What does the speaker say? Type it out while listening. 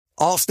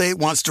Allstate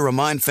wants to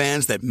remind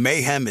fans that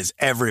mayhem is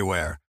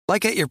everywhere,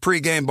 like at your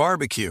pregame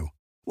barbecue.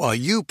 While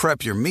you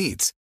prep your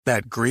meats,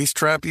 that grease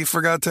trap you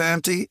forgot to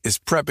empty is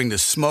prepping to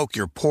smoke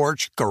your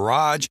porch,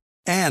 garage,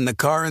 and the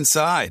car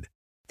inside.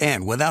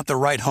 And without the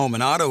right home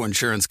and auto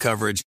insurance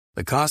coverage,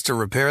 the cost to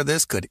repair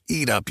this could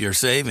eat up your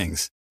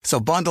savings. So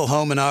bundle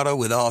home and auto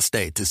with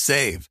Allstate to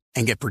save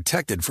and get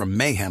protected from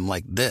mayhem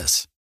like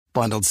this.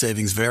 Bundled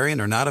savings vary and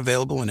are not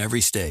available in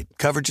every state.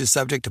 Coverage is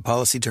subject to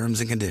policy terms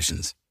and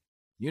conditions.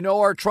 You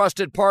know our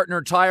trusted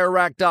partner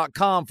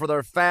TireRack.com for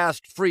their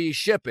fast, free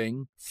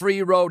shipping,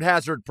 free road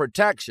hazard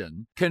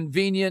protection,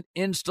 convenient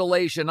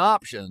installation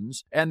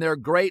options, and their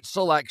great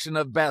selection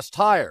of best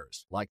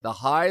tires, like the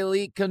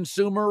highly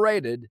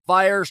consumer-rated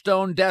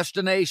Firestone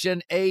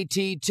Destination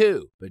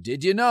AT2. But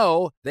did you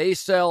know they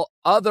sell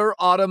other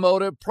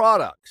automotive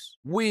products?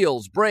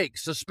 Wheels,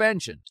 brakes,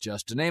 suspension,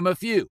 just to name a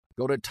few.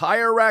 Go to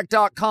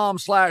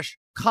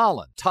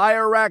TireRack.com/Colin.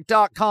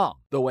 TireRack.com,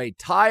 the way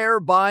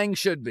tire buying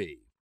should be.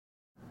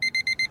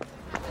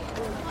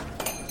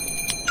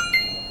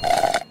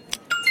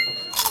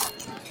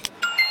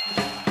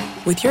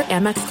 With your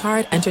Amex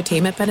card,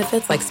 entertainment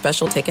benefits like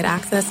special ticket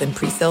access and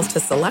pre-sales to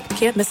select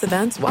can't-miss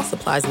events while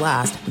supplies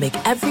last make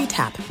every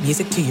tap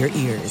music to your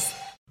ears.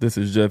 This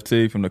is Jeff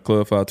T. from the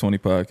Club 520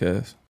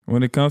 podcast.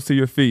 When it comes to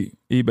your feet,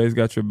 eBay's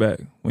got your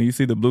back. When you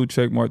see the blue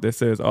check mark that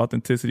says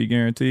authenticity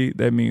guaranteed,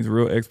 that means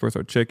real experts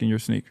are checking your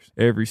sneakers.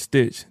 Every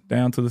stitch,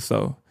 down to the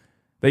sole.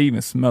 They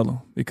even smell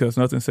them because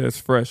nothing says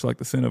fresh like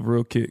the scent of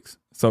real kicks.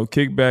 So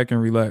kick back and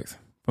relax.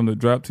 From the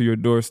drop to your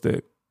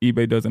doorstep,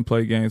 eBay doesn't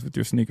play games with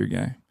your sneaker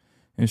game.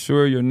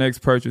 Ensure your next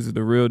purchase is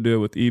the real deal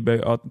with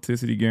eBay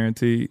Authenticity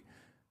Guaranteed.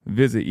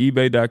 Visit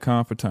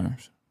ebay.com for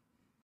terms.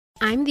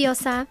 I'm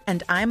Diosa.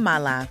 And I'm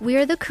Mala. We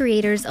are the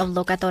creators of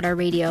Locatora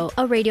Radio,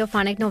 a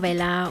radiophonic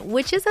novela,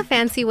 which is a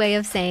fancy way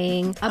of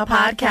saying a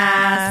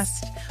podcast.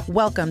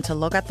 Welcome to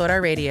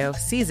Locatora Radio,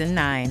 Season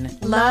 9.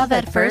 Love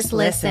at first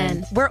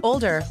listen. We're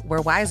older,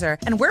 we're wiser,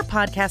 and we're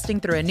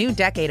podcasting through a new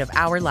decade of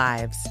our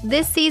lives.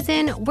 This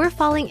season, we're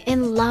falling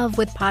in love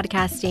with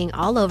podcasting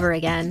all over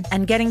again.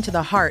 And getting to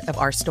the heart of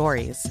our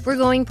stories. We're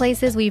going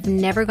places we've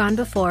never gone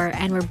before,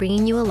 and we're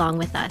bringing you along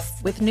with us.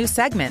 With new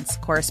segments,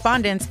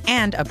 correspondence,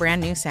 and a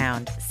brand new sound.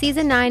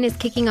 Season 9 is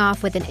kicking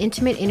off with an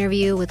intimate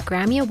interview with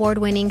Grammy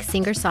Award-winning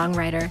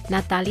singer-songwriter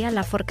Natalia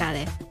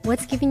Lafourcade.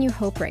 What's giving you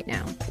hope right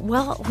now?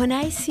 Well, when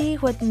I see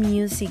what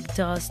music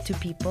does to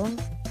people,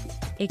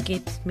 it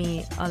gives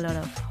me a lot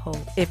of hope.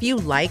 If you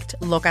liked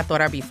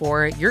Locatora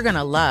before, you're going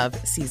to love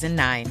Season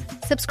 9.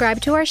 Subscribe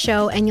to our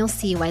show and you'll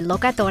see why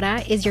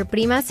Locatora is your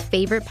prima's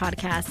favorite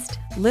podcast.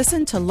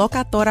 Listen to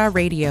Locatora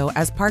Radio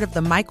as part of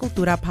the My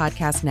Cultura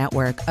Podcast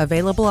Network,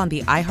 available on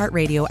the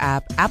iHeartRadio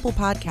app, Apple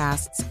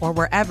Podcasts, or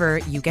wherever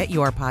you get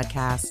your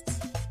podcasts.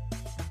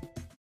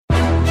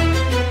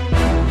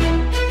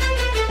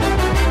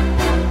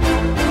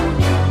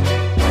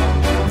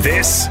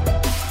 This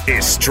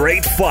is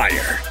Straight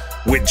Fire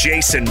with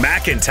Jason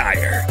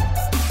McIntyre.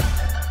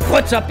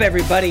 What's up,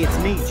 everybody? It's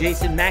me,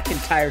 Jason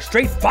McIntyre.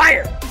 Straight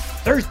Fire,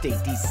 Thursday,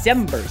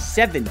 December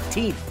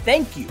 17th.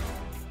 Thank you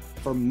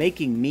for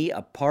making me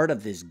a part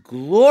of this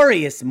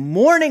glorious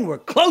morning. We're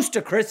close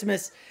to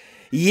Christmas.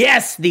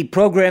 Yes, the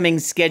programming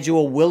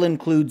schedule will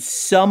include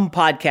some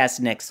podcasts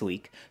next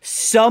week,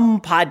 some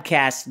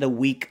podcasts the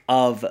week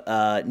of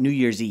New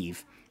Year's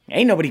Eve.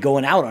 Ain't nobody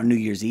going out on New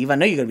Year's Eve. I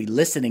know you're going to be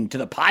listening to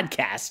the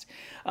podcast.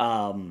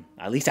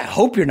 At least I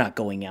hope you're not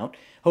going out.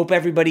 Hope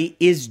everybody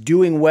is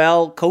doing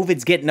well.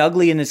 COVID's getting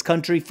ugly in this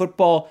country.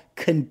 Football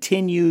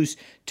continues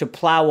to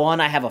plow on.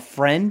 I have a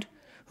friend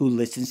who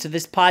listens to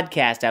this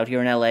podcast out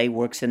here in LA,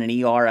 works in an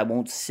ER. I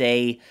won't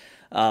say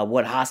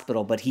what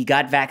hospital, but he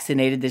got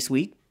vaccinated this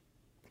week.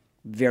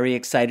 Very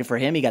excited for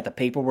him. He got the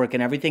paperwork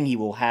and everything. He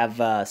will have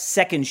a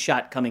second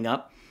shot coming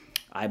up.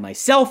 I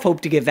myself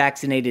hope to get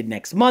vaccinated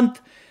next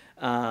month.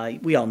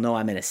 We all know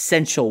I'm an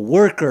essential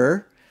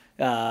worker.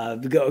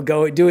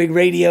 Doing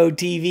radio,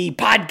 TV,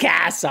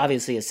 podcasts,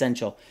 obviously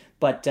essential.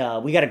 But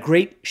we got a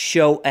great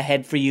show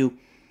ahead for you.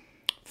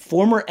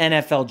 Former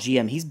NFL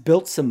GM, he's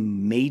built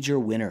some major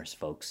winners,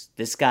 folks.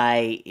 This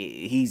guy,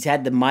 he's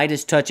had the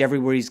Midas touch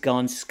everywhere he's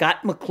gone.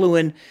 Scot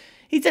McCloughan,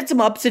 he's had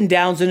some ups and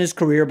downs in his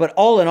career, but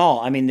all in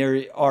all, I mean,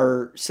 there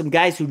are some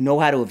guys who know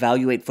how to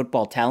evaluate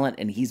football talent,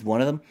 and he's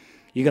one of them.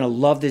 You're going to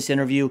love this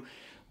interview.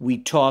 We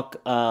talk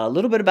a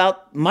little bit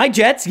about my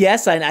Jets.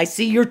 Yes, I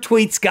see your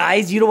tweets,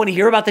 guys. You don't want to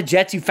hear about the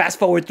Jets. You fast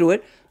forward through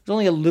it. There's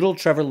only a little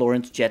Trevor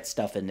Lawrence Jet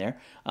stuff in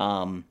there.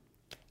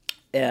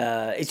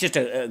 It's just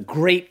a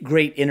great,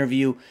 great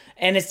interview.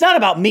 And it's not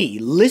about me.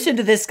 Listen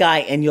to this guy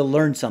and you'll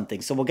learn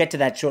something. So we'll get to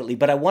that shortly.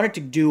 But I wanted to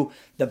do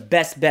the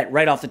best bet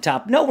right off the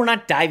top. No, we're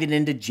not diving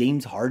into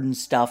James Harden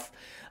stuff.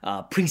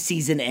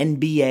 Preseason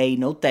NBA,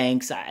 no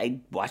thanks. I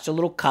watched a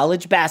little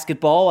college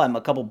basketball.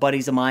 A couple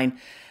buddies of mine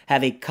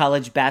have a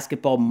college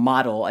basketball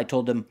model. I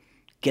told them,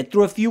 get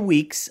through a few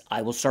weeks.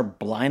 I will start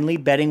blindly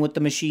betting what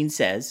the machine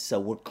says. So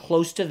we're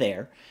close to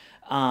there.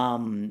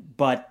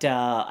 But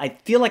I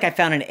feel like I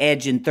found an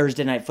edge in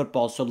Thursday Night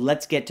Football. So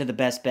let's get to the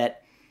best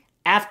bet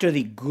after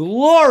the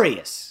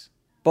glorious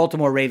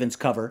Baltimore Ravens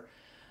cover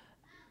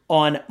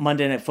on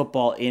Monday Night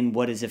Football in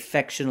what is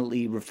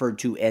affectionately referred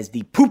to as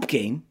the poop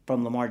game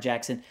from Lamar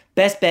Jackson.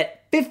 Best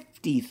bet,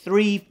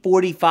 53,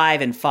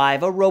 45, and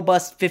 5, a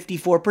robust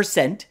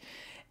 54%.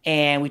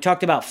 And we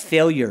talked about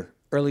failure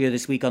earlier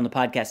this week on the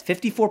podcast.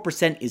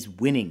 54% is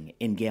winning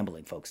in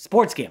gambling, folks.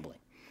 Sports gambling.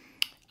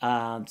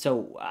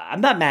 So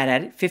I'm not mad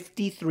at it.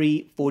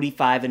 53,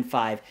 45, and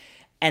 5.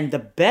 And the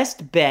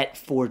best bet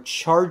for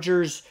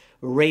Chargers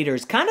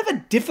Raiders, kind of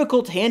a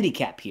difficult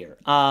handicap here.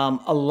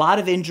 A lot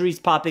of injuries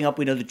popping up.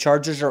 We know the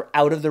Chargers are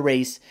out of the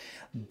race.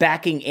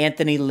 Backing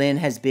Anthony Lynn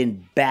has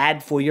been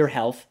bad for your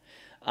health.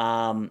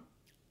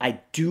 I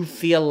do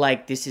feel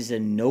like this is a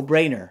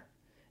no-brainer.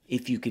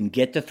 If you can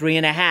get the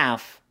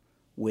 3.5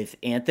 with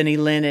Anthony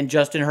Lynn and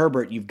Justin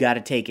Herbert, you've got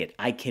to take it.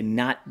 I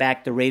cannot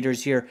back the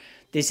Raiders here.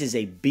 This is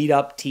a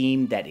beat-up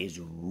team that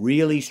is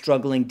really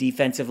struggling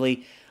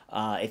defensively.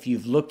 If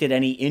you've looked at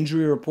any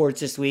injury reports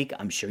this week,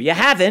 I'm sure you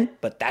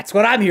haven't, but that's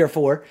what I'm here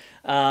for.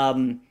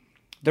 The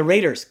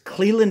Raiders,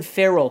 Clelin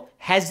Ferrell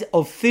has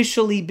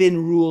officially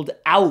been ruled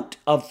out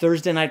of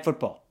Thursday Night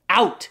Football.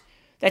 Out.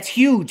 That's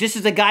huge. This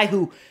is a guy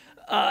who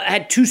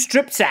had 2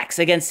 strip sacks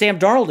against Sam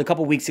Darnold a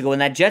couple weeks ago in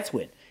that Jets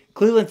win.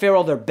 Clelin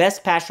Ferrell, their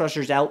best pass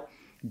rushers, out.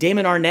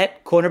 Damon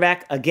Arnett,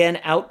 cornerback, again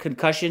out,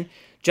 concussion.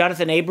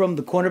 Jonathan Abram,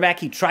 the cornerback,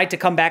 he tried to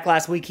come back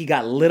last week. He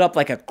got lit up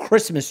like a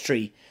Christmas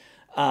tree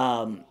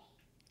by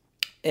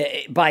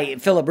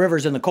Phillip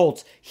Rivers and the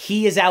Colts.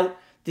 He is out.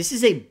 This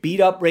is a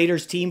beat-up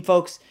Raiders team,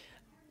 folks.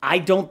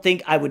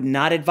 I would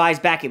not advise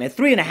backing him. At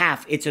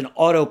 3.5, it's an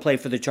auto play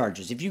for the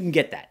Chargers, if you can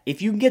get that.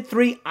 If you can get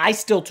 3, I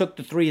still took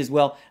the 3 as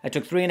well. I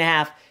took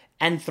 3.5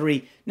 and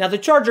 3. Now, the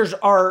Chargers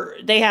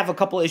they have a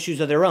couple issues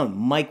of their own.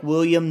 Mike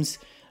Williams,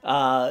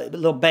 a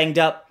little banged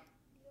up.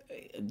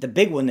 The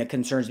big one that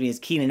concerns me is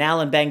Keenan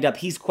Allen banged up.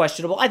 He's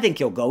questionable. I think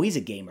he'll go. He's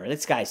a gamer.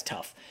 This guy's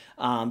tough.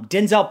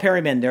 Denzel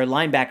Perryman, their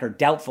linebacker,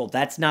 doubtful.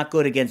 That's not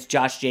good against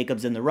Josh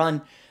Jacobs in the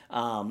run.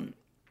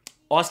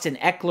 Austin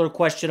Eckler,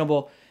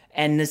 questionable.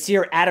 And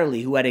Nasir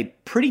Adderley, who had a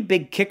pretty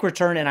big kick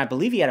return, and I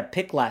believe he had a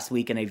pick last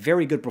week and a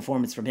very good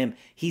performance from him.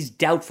 He's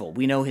doubtful.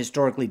 We know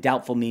historically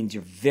doubtful means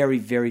you're very,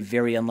 very,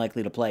 very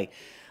unlikely to play.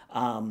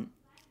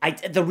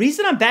 The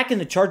reason I'm back in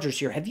the Chargers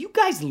here, have you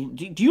guys,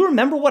 do you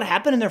remember what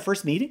happened in their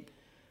first meeting?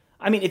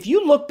 I mean, if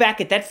you look back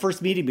at that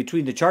first meeting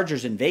between the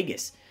Chargers and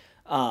Vegas,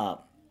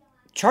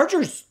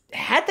 Chargers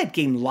had that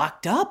game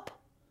locked up.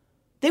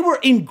 They were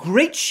in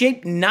great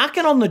shape,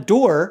 knocking on the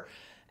door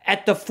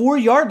at the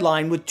 4-yard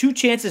line with 2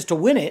 chances to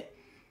win it.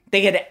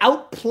 They had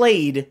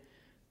outplayed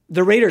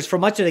the Raiders for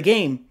much of the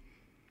game.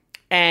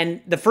 And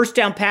the first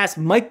down pass,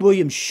 Mike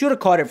Williams should have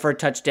caught it for a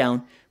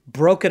touchdown,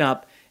 broken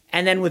up.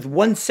 And then with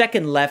 1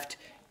 second left,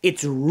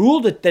 it's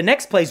ruled, the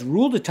next play's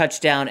ruled a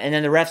touchdown, and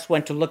then the refs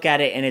went to look at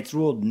it, and it's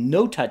ruled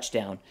no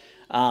touchdown.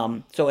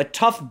 So a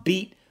tough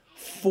beat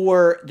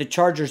for the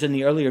Chargers in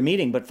the earlier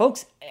meeting. But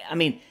folks, I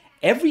mean,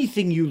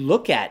 everything you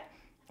look at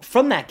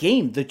from that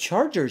game, the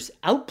Chargers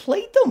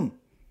outplayed them.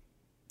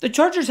 The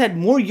Chargers had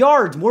more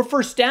yards, more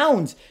first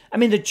downs. I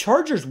mean, the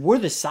Chargers were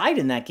the side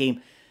in that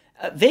game.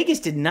 Vegas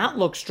did not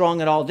look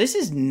strong at all. This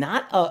is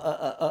not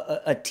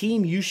a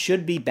team you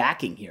should be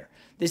backing here.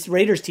 This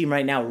Raiders team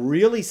right now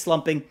really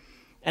slumping.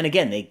 And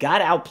again, they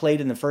got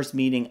outplayed in the first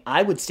meeting.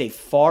 I would stay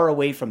far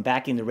away from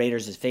backing the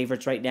Raiders as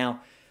favorites right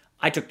now.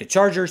 I took the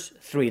Chargers,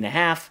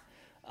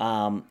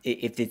 3.5.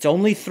 If it's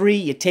only 3,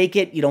 you take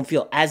it. You don't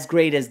feel as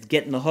great as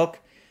getting the hook.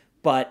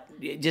 But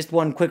just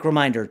one quick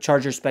reminder,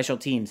 Chargers special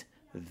teams,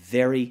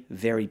 very,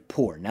 very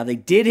poor. Now, they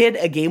did hit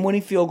a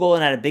game-winning field goal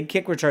and had a big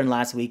kick return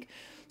last week.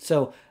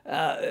 So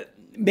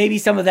maybe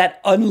some of that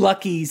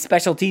unlucky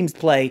special teams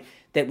play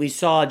that we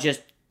saw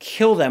just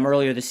kill them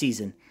earlier this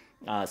season.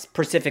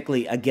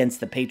 Specifically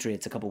against the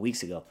Patriots a couple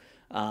weeks ago.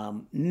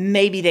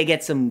 Maybe they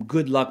get some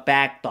good luck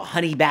back. The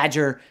Honey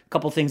Badger, a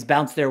couple things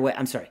bounce their way.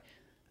 I'm sorry,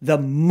 the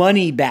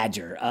Money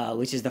Badger,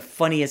 which is the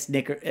funniest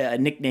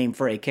nickname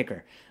for a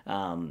kicker.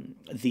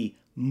 The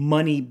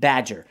Money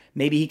Badger.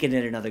 Maybe he can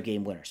hit another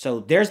game winner.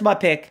 So there's my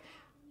pick.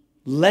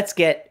 Let's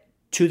get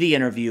to the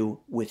interview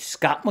with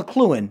Scot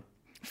McCloughan,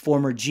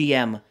 former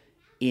GM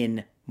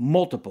in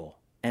multiple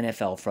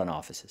NFL front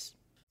offices.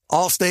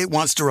 Allstate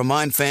wants to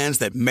remind fans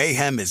that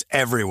mayhem is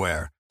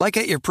everywhere, like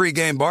at your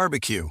pregame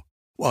barbecue.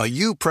 While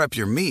you prep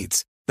your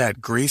meats,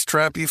 that grease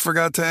trap you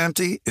forgot to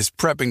empty is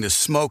prepping to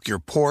smoke your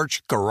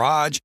porch,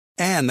 garage,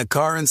 and the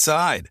car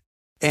inside.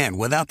 And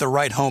without the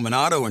right home and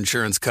auto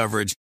insurance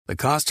coverage, the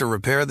cost to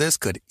repair this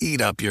could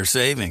eat up your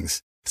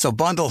savings. So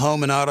bundle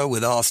home and auto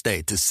with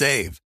Allstate to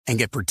save and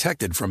get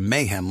protected from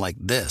mayhem like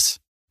this.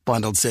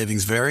 Bundled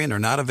savings vary and are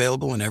not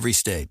available in every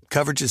state.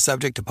 Coverage is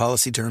subject to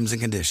policy terms and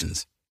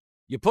conditions.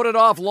 You put it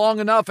off long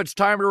enough, it's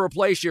time to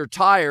replace your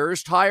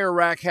tires. Tire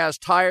Rack has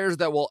tires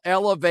that will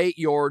elevate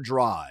your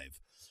drive.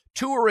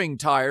 Touring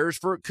tires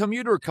for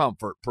commuter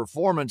comfort,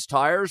 performance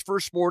tires for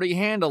sporty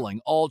handling,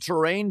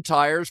 all-terrain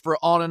tires for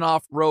on- and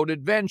off-road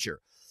adventure.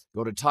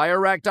 Go to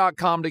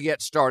TireRack.com to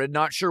get started.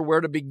 Not sure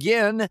where to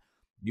begin?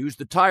 Use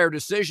the Tire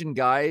Decision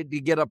Guide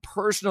to get a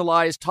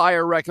personalized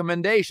tire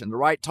recommendation, the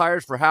right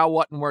tires for how,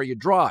 what, and where you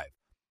drive.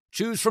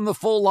 Choose from the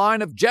full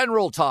line of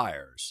General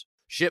Tires.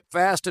 Ship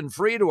fast and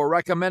free to a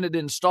recommended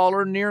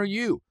installer near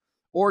you.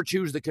 Or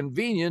choose the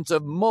convenience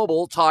of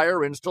mobile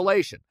tire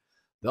installation.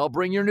 They'll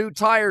bring your new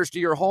tires to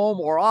your home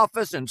or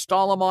office,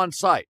 install them on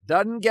site.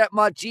 Doesn't get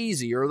much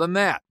easier than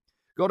that.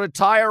 Go to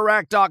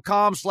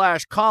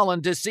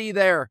TireRack.com/Colin to see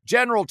their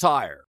General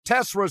Tire,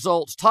 test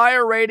results,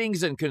 tire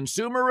ratings, and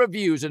consumer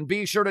reviews, and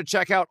be sure to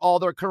check out all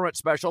their current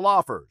special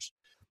offers.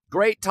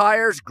 Great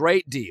tires,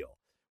 great deal.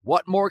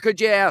 What more could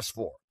you ask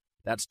for?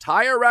 That's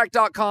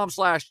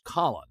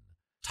TireRack.com/Colin.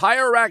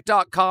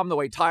 TireRack.com, the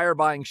way tire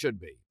buying should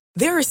be.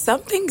 There are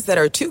some things that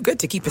are too good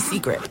to keep a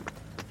secret.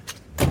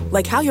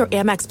 Like how your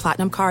Amex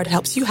Platinum card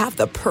helps you have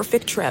the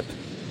perfect trip.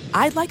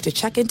 I'd like to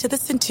check into the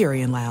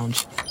Centurion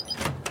Lounge.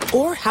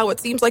 Or how it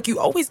seems like you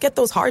always get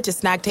those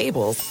hard-to-snag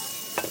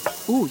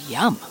tables. Ooh,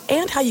 yum.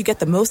 And how you get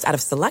the most out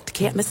of select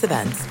can't-miss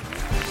events.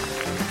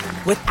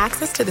 With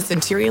access to the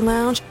Centurion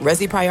Lounge,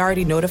 Resi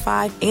Priority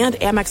Notified, and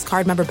Amex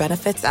card member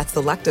benefits at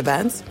select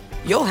events,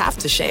 you'll have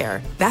to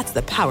share. That's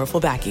the powerful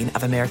backing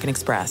of American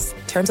Express.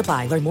 Terms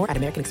apply. Learn more at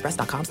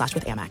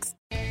americanexpress.com/withAmex.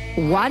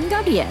 Juan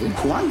Gabriel.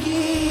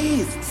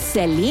 Juanquis.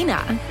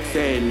 Selena.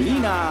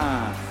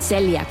 Selena.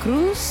 Celia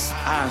Cruz.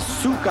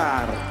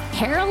 Azúcar.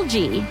 Karol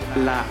G.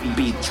 La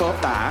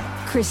Bichota.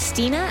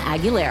 Christina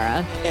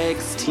Aguilera.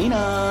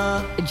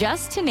 Ex-Tina.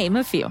 Just to name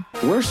a few.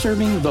 We're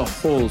serving the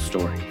whole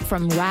story.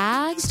 From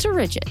rags to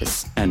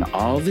riches. And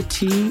all the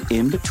tea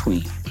in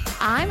between.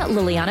 I'm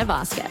Liliana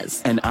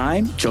Vasquez. And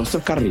I'm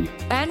Joseph Carrillo.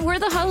 And we're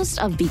the host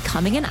of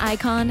Becoming an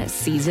Icon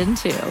Season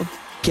 2.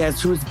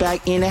 Guess who's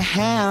back in the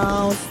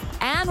house?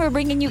 And we're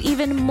bringing you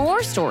even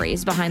more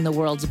stories behind the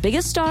world's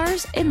biggest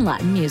stars in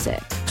Latin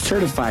music.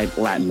 Certified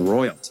Latin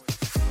royalty.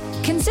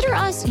 Consider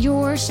us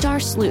your star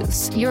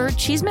sleuths, your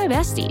chisme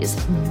besties,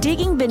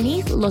 digging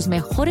beneath los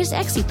mejores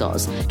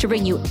éxitos to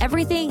bring you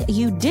everything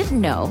you didn't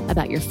know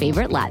about your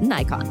favorite Latin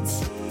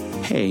icons.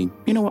 Hey,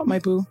 you know what, my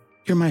boo?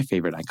 You're my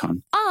favorite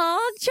icon.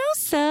 Aw,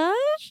 Joseph.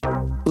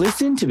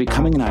 Listen to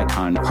Becoming an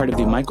Icon, part of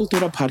the Michael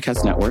Tura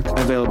Podcast Network,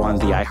 available on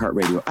the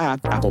iHeartRadio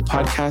app, Apple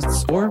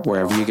Podcasts, or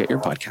wherever you get your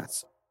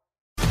podcasts.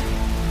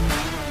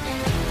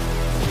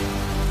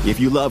 If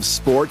you love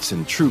sports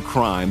and true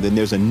crime, then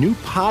there's a new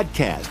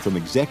podcast from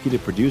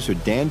executive producer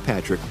Dan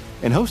Patrick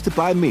and hosted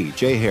by me,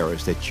 Jay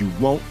Harris, that you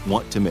won't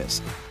want to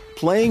miss.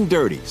 Playing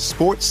Dirty: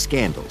 Sports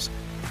Scandals.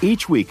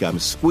 Each week, I'm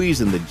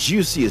squeezing the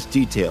juiciest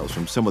details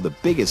from some of the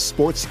biggest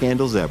sports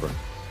scandals ever.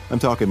 I'm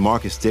talking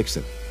Marcus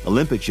Dixon,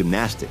 Olympic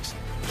gymnastics,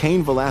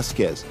 Cain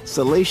Velasquez,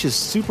 salacious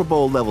Super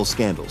Bowl level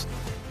scandals.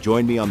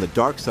 Join me on the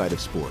dark side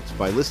of sports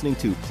by listening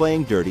to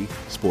Playing Dirty: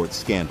 Sports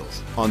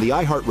Scandals on the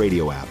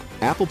iHeartRadio app,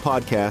 Apple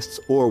Podcasts,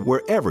 or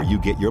wherever you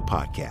get your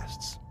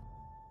podcasts.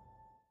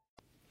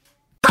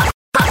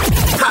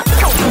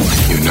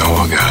 You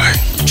know a guy.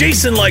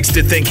 Jason likes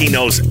to think he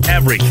knows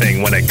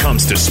everything when it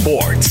comes to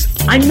sports.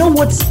 I know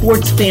what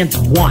sports fans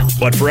want.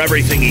 But for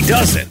everything he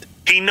doesn't,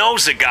 he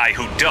knows a guy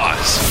who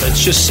does.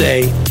 Let's just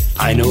say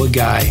I know a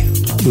guy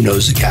who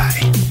knows a guy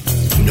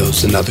who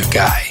knows another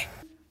guy.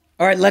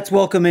 All right, let's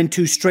welcome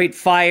into Straight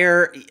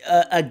Fire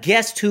a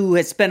guest who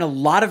has spent a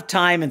lot of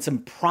time in some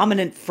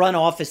prominent front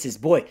offices.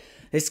 Boy,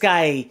 this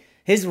guy,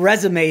 his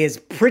resume is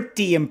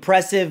pretty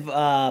impressive.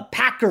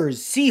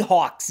 Packers,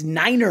 Seahawks,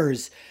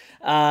 Niners.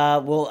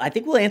 Well, I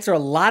think we'll answer a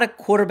lot of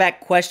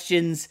quarterback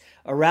questions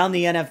around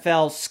the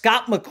NFL.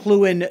 Scot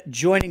McCloughan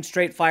joining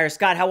Straight Fire.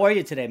 Scott, how are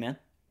you today, man?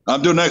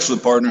 I'm doing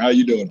excellent, partner. How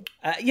you doing?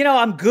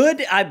 I'm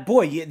good.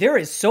 Boy, there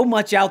is so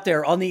much out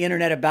there on the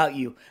internet about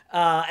you.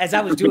 As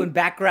I was doing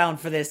background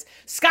for this,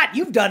 Scott,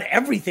 you've done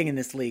everything in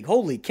this league.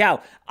 Holy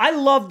cow. I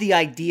love the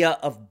idea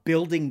of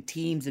building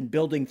teams and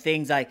building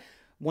things. I,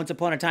 once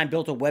upon a time,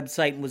 built a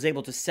website and was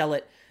able to sell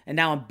it. And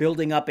now I'm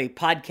building up a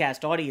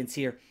podcast audience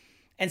here.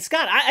 And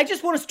Scott, I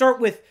just want to start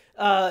with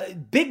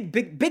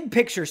big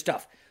picture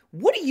stuff.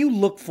 What do you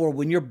look for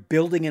when you're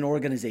building an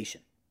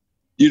organization?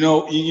 You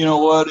know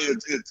what?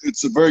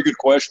 It's a very good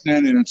question,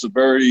 and it's a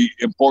very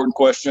important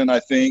question. I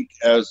think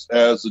as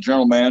a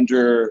general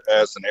manager,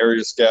 as an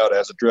area scout,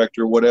 as a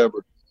director,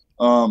 whatever.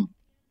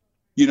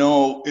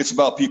 It's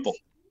about people.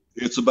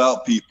 It's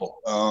about people.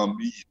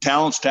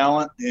 Talent's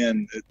talent,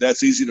 and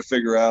that's easy to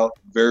figure out.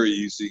 Very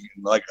easy.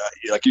 Like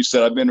you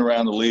said, I've been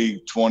around the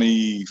league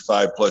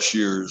 25 plus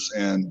years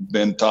and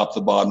been top to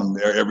bottom,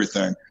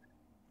 everything.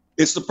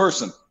 It's the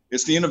person.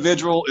 It's the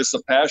individual. It's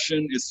the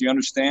passion. It's the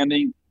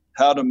understanding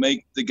how to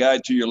make the guy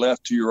to your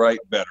left, to your right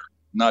better,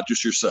 not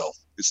just yourself.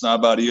 It's not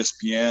about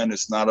ESPN.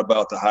 It's not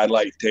about the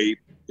highlight tape.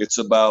 It's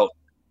about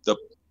the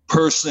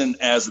person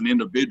as an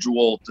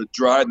individual to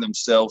drive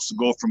themselves to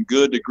go from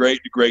good to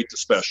great to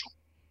special.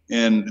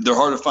 And they're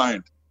hard to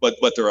find, but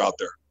they're out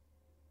there.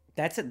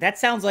 That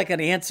sounds like an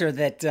answer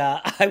that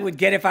I would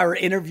get if I were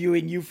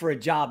interviewing you for a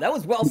job. That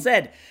was well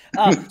said.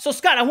 So,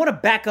 Scott, I want to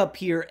back up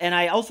here, and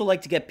I also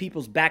like to get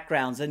people's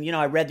backgrounds. And,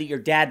 I read that your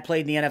dad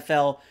played in the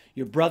NFL,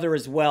 your brother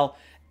as well.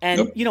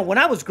 And, Yep. When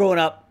I was growing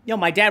up,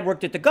 my dad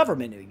worked at the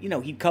government.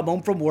 He'd come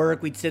home from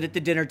work. We'd sit at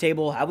the dinner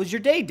table. How was your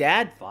day,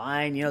 Dad?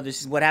 Fine.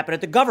 This is what happened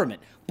at the government.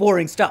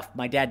 Boring stuff.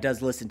 My dad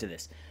does listen to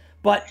this.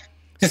 But,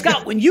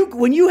 Scott, when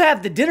you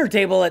have the dinner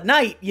table at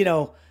night,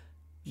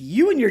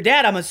 you and your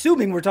dad, I'm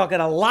assuming we're talking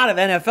a lot of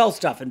NFL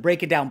stuff and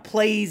breaking down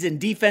plays and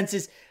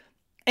defenses.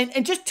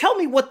 And just tell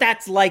me what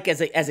that's like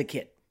as a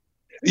kid.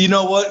 You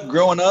know what?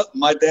 Growing up,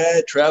 my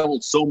dad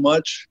traveled so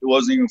much, it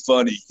wasn't even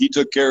funny. He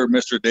took care of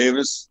Mr.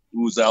 Davis,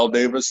 who was Al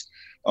Davis.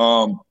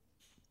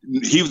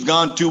 He was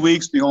gone 2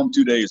 weeks, be home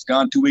 2 days.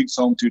 Gone 2 weeks,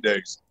 home 2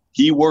 days.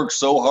 He worked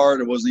so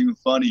hard, it wasn't even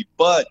funny.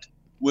 But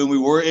when we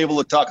were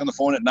able to talk on the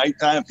phone at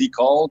nighttime, if he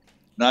called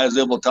and I was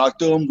able to talk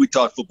to him, we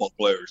talked football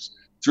players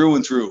through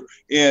and through.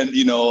 And,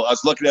 I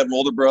was lucky to have an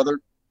older brother,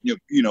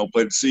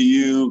 played at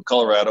CU,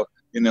 Colorado,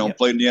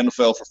 played in the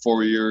NFL for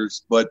 4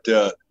 years. But,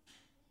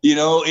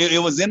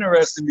 it was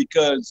interesting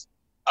because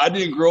I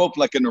didn't grow up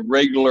like in a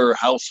regular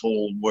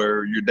household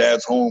where your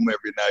dad's home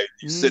every night.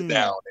 You sit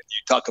down and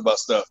you talk about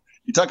stuff.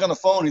 You talk on the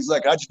phone. He's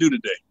like, "How'd you do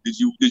today?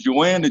 Did you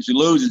win? Did you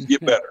lose? Did you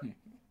get better?"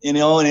 And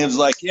he was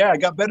like, "Yeah, I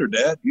got better,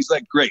 Dad." He's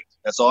like, "Great.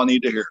 That's all I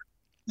need to hear."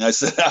 And I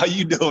said, "How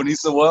you doing?" He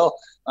said, "Well,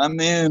 I'm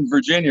in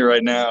Virginia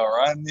right now,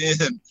 or I'm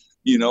in,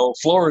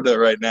 Florida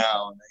right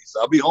now." And he said,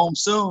 "I'll be home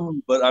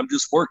soon, but I'm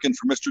just working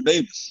for Mr.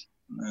 Davis."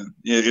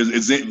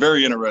 It's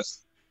very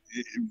interesting.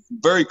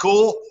 Very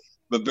cool,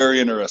 but very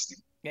interesting.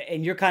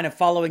 And you're kind of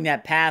following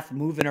that path,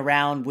 moving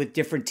around with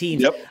different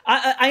teams. Yep.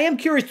 I am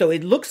curious, though.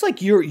 It looks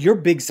like your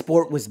big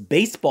sport was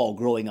baseball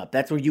growing up.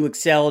 That's where you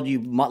excelled. A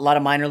lot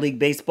of minor league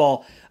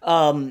baseball.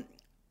 And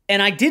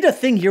I did a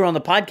thing here on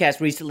the podcast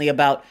recently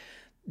about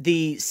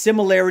the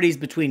similarities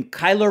between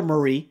Kyler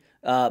Murray,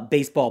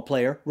 baseball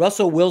player,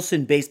 Russell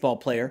Wilson, baseball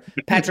player,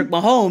 Patrick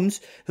Mahomes,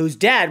 whose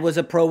dad was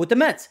a pro with the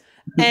Mets.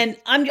 And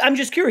I'm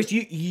just curious.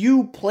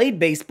 You played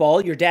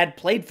baseball. Your dad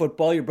played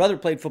football. Your brother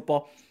played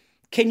football.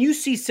 Can you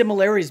see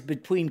similarities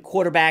between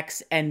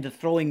quarterbacks and the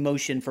throwing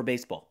motion for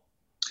baseball?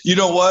 You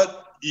know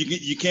what?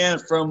 You can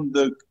from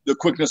the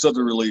quickness of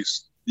the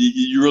release.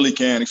 You really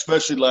can,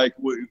 especially like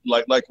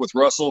with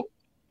Russell.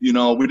 We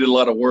did a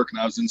lot of work, and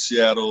I was in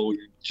Seattle,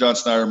 John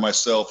Snyder and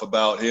myself,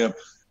 about him.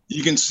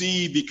 You can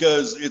see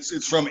because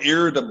it's from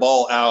ear to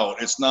ball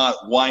out. It's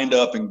not wind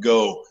up and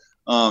go.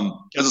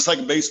 As a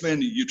second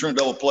baseman, you turn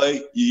double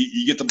play,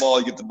 you get the ball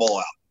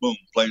out. Boom,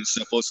 plain and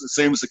simple. It's the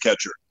same as the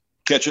catcher.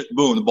 Catch it,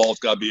 boom, the ball's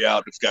got to be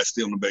out if the guy's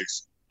stealing the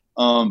base.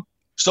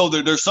 So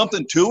there's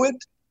something to it.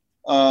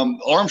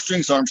 Arm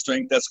strength,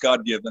 that's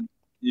God-given.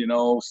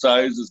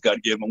 Size is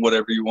God-given,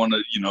 whatever you want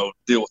to,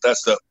 deal with that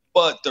stuff.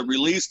 But the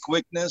release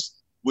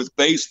quickness with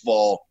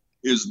baseball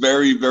is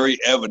very, very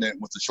evident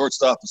with the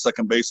shortstop, the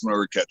second baseman,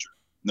 or the catcher.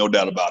 No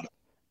doubt about it.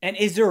 And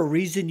is there a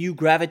reason you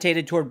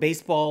gravitated toward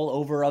baseball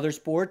over other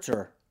sports,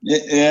 or?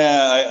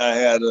 Yeah, I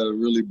had a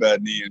really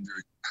bad knee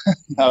injury.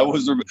 I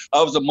was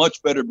a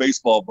much better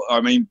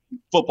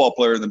football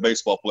player than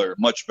baseball player,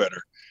 much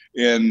better,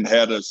 and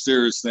had a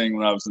serious thing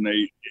when I was in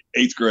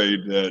eighth grade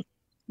that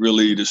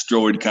really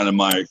destroyed kind of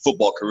my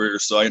football career.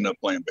 So I ended up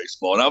playing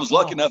baseball, and I was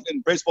lucky enough.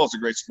 And baseball's a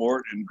great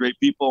sport and great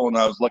people, and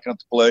I was lucky enough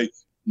to play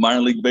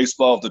minor league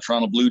baseball with the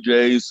Toronto Blue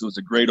Jays. It was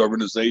a great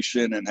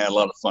organization and had a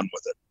lot of fun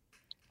with it.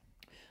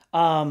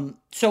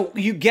 So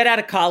you get out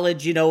of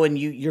college, and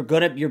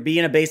you're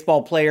being a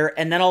baseball player,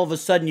 and then all of a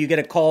sudden you get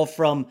a call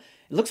from,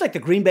 it looks like the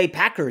Green Bay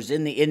Packers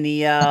in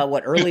the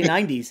early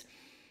 90s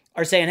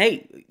are saying,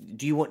 "Hey,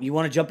 do you want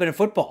to jump into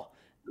football?"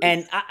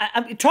 And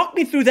I talk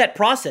me through that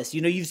process.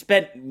 You've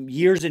spent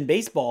years in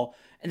baseball,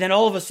 and then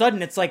all of a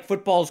sudden it's like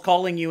football's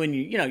calling you, and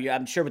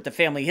I'm sure with the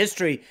family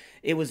history,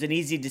 it was an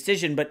easy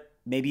decision, but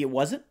maybe it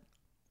wasn't.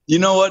 You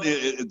know what?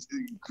 It's a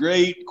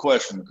great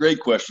question. Great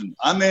question.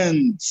 I'm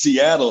in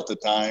Seattle at the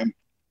time,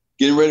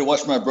 getting ready to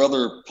watch my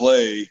brother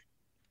play.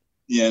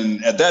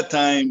 And at that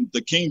time,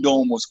 the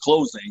Kingdome was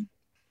closing,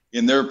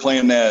 and they were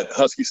playing at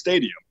Husky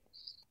Stadium.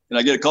 And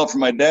I get a call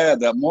from my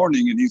dad that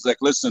morning, and he's like,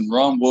 "Listen,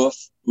 Ron Wolf,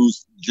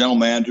 who's general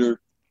manager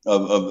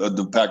of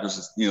the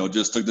Packers,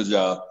 just took the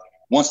job,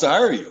 wants to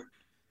hire you."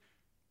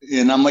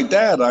 And I'm like,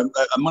 "Dad,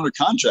 I'm under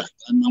contract.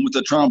 I'm with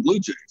the Toronto Blue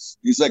Jays."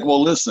 He's like,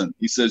 "Well, listen,"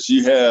 he says,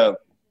 "you have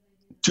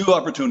two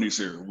opportunities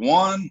here.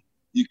 One,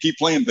 you keep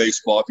playing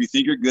baseball if you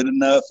think you're good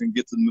enough and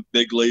get to the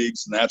big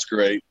leagues, and that's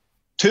great.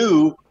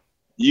 Two,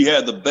 you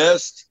had the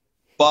best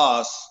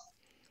boss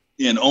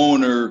and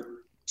owner /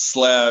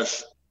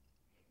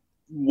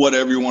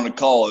 whatever you want to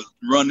call it,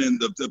 running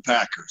the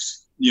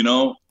Packers,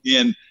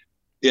 And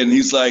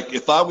he's like,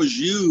 "If I was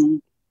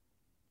you,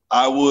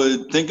 I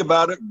would think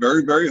about it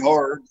very, very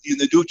hard and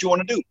then do what you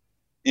want to do."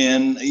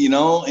 And,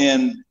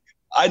 and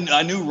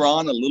I knew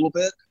Ron a little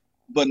bit,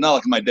 but not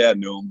like my dad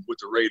knew him with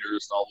the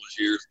Raiders and all those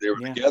years they were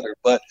together.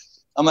 But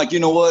I'm like, you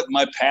know what?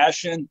 My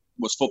passion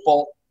was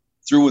football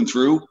through and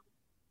through.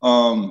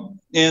 And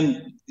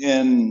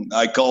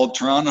I called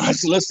Toronto. I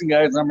said, "Listen,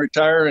 guys, I'm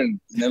retiring."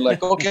 And they're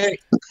like, "Okay."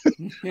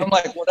 I'm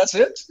like, "Well, that's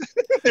it?"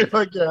 They're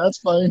like, "Yeah, that's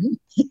fine."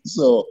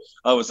 So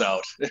I was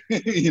out,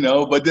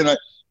 But then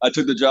I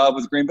took the job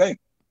with Green Bay,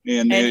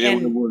 and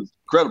it was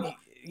incredible.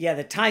 Yeah,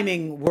 the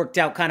timing worked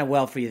out kind of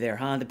well for you there,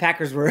 huh? The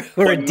Packers were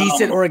a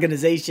decent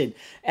organization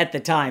at the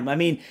time. I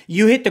mean,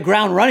 you hit the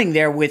ground running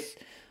there with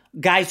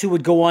guys who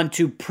would go on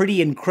to pretty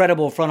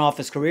incredible front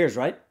office careers,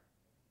 right?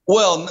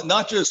 Well,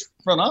 not just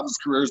front office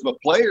careers, but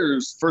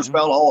players, first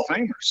ballot Hall of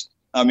Famers.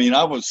 I mean,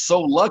 I was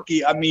so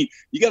lucky. I mean,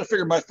 you got to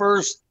figure my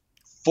first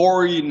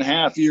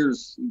 4.5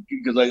 years,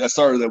 because I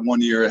started that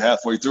 1 year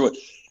halfway through it.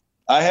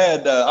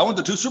 I went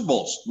to 2 Super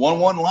Bowls, won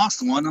one,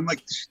 lost one. I'm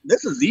like,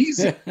 this is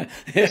easy.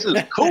 This is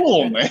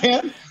cool,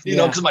 man. You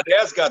know, because my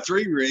dad's got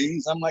 3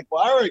 rings. I'm like,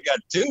 well, I already got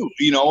 2.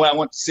 You know, I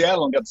went to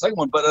Seattle and got the second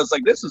one, but I was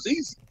like, this is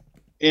easy.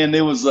 And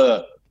it was,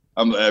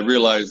 I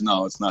realized,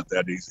 no, it's not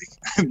that easy.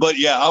 But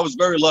yeah, I was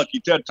very lucky.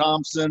 Ted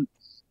Thompson,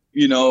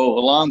 you know,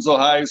 Alonzo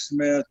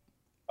Highsmith.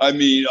 I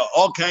mean,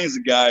 all kinds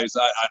of guys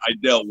I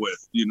dealt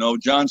with, you know,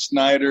 John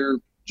Schneider,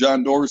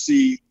 John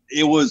Dorsey.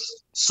 It was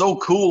so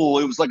cool.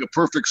 It was like a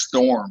perfect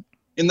storm.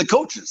 And the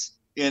coaches.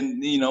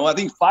 And, you know, I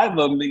think 5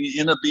 of them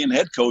ended up being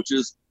head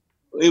coaches.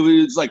 It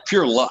was like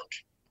pure luck,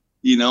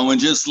 you know, and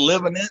just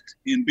living it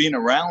and being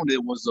around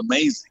it was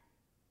amazing.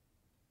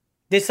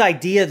 This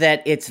idea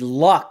that it's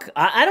luck,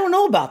 I don't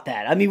know about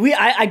that. I mean,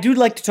 I do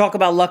like to talk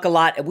about luck a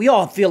lot. We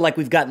all feel like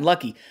we've gotten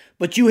lucky.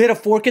 But you hit a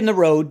fork in the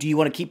road. Do you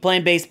want to keep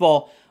playing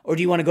baseball or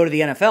do you want to go to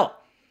the NFL?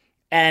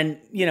 And,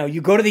 you know, you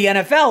go to the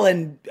NFL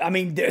and, I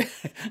mean,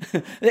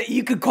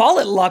 you could call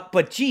it luck,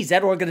 but, geez,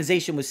 that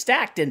organization was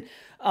stacked. And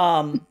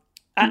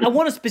I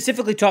want to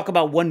specifically talk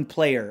about one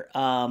player,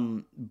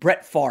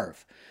 Brett Favre.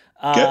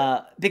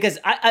 Because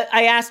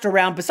I asked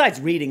around, besides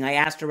reading, I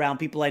asked around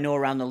people I know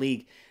around the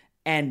league.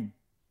 And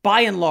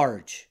by and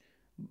large,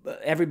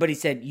 everybody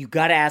said, you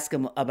got to ask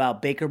him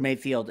about Baker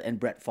Mayfield and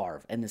Brett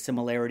Favre and the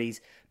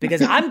similarities.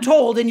 Because I'm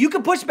told, and you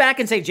can push back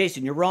and say,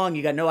 Jason, you're wrong.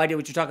 You got no idea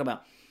what you're talking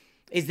about.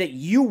 Is that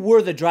you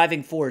were the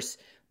driving force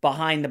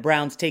behind the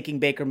Browns taking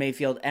Baker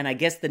Mayfield. And I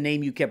guess the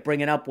name you kept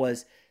bringing up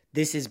was,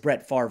 this is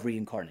Brett Favre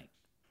reincarnate.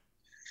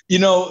 You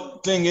know,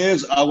 thing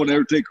is, I would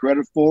never take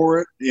credit for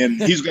it.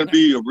 And he's going to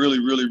be a really,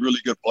 really, really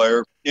good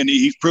player. And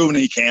he's proven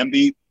he can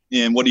be.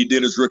 And what he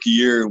did his rookie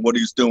year and what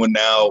he's doing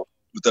now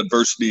with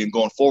adversity and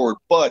going forward.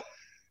 But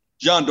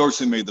John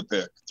Dorsey made the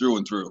pick through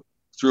and through.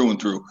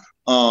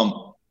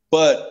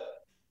 But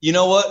you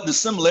know what? The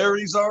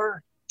similarities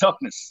are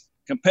toughness,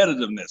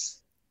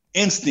 competitiveness,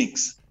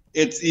 instincts.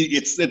 It's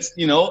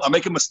you know, I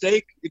make a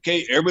mistake,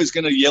 okay, everybody's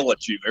gonna yell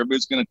at you,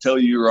 everybody's gonna tell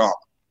you you're wrong.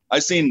 I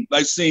seen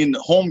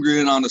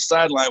Holmgren on the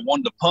sideline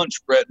wanted to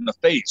punch Brett in the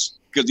face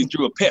because he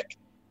threw a pick,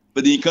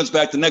 but then he comes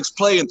back the next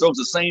play and throws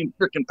the same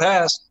freaking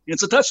pass.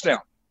 It's a touchdown.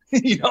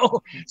 You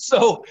know,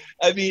 so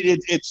I mean,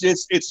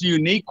 it's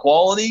unique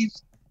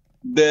qualities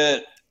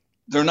that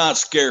they're not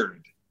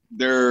scared.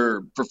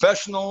 They're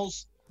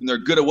professionals and they're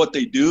good at what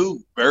they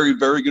do, very,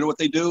 very good at what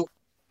they do,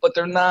 but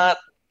they're not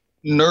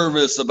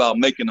nervous about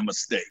making a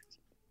mistake,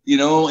 you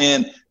know,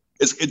 and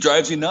it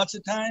drives you nuts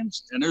at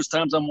times. And there's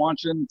times I'm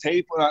watching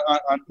tape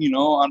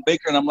on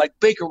Baker and I'm like,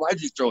 Baker, why'd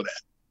you throw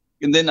that?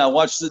 And then I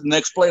watch the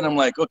next play and I'm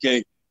like,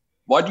 okay,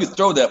 why'd you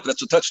throw that? But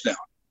that's a touchdown,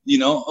 you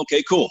know?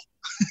 Okay, cool.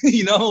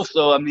 You know,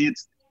 so I mean,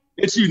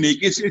 it's unique.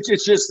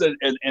 It's just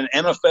an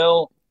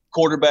NFL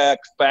quarterback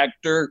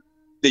factor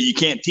that you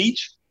can't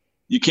teach,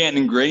 you can't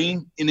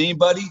ingrain in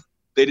anybody.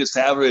 They just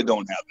have it or they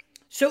don't have it.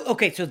 So,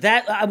 okay, so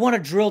that I want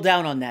to drill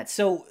down on that.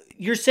 So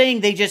you're saying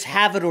they just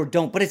have it or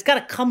don't, but it's got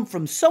to come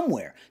from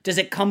somewhere. Does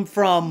it come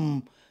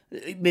from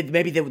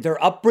maybe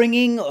their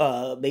upbringing,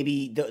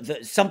 maybe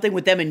something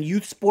with them in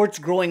youth sports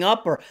growing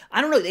up, or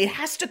I don't know. It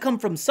has to come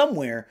from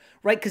somewhere,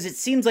 right? Because it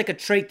seems like a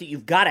trait that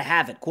you've got to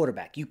have at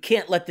quarterback. You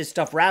can't let this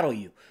stuff rattle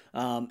you.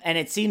 And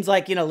it seems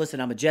like, you know, listen,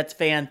 I'm a Jets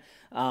fan.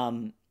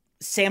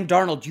 Sam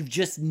Darnold, you've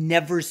just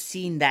never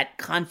seen that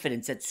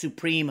confidence, that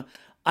supreme,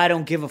 I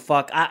don't give a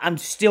fuck. I'm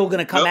still going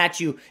to come at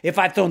you if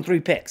I've thrown 3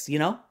 picks, you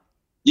know?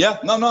 Yeah,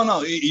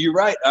 no. You're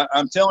right.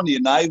 I'm telling you,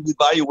 and I've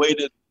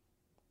evaluated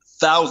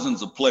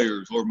thousands of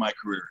players over my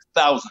career,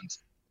 thousands.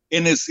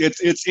 And it's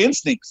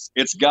instincts.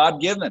 It's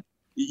God-given.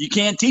 You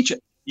can't teach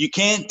it. You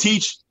can't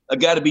teach a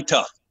guy to be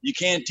tough. You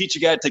can't teach a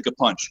guy to take a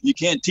punch. You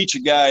can't teach a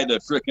guy to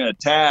freaking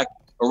attack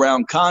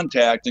around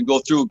contact and go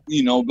through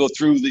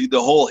the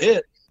whole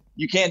hit.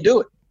 You can't do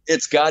it.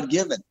 It's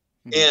God-given.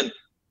 Mm-hmm. And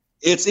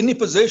it's any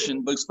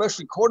position, but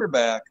especially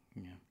quarterback.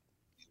 Yeah.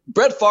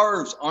 Brett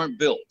Favre's aren't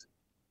built.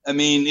 I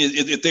mean,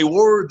 if they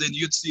were, then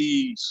you'd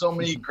see so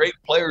many great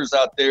players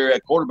out there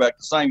at quarterback.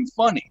 It's not even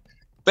funny.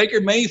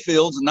 Baker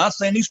Mayfield's not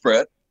saying he's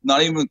Brett,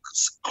 not even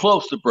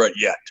close to Brett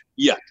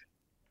yet.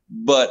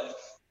 But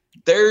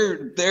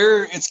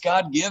it's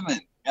God-given.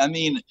 I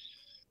mean,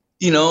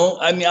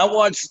 I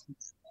watch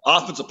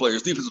offensive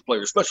players, defensive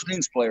players, special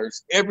teams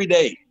players every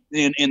day.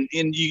 And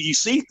you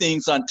see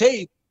things on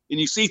tape and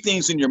you see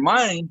things in your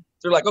mind.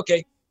 They're like,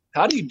 okay,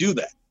 how do you do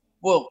that?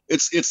 Well,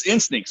 it's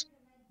instincts.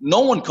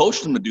 No one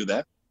coached them to do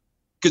that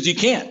because you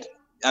can't.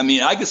 I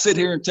mean, I could sit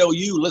here and tell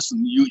you,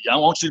 listen, I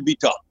want you to be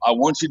tough. I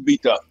want you to be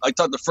tough. I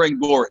talk to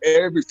Frank Gore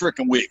every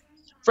freaking week.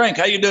 Frank,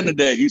 how you doing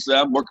today? He said,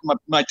 I'm working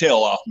my tail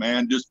off,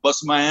 man. Just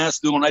busting my ass,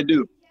 doing what I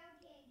do.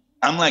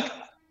 I'm like,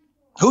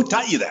 who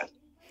taught you that?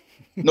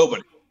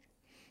 Nobody.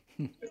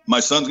 My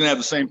son's going to have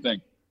the same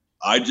thing.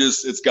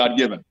 It's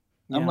God-given.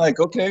 Yeah. I'm like,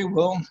 okay,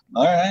 well,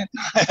 all right.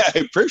 I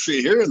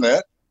appreciate hearing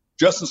that.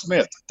 Justin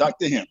Smith, talk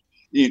to him.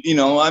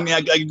 I mean,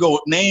 I could go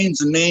with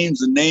names and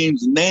names and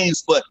names and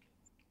names, but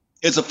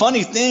it's a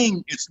funny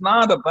thing. It's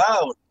not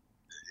about,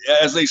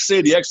 as they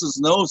say, the X's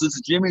and O's,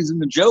 it's the Jimmys and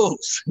the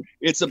Joes.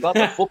 It's about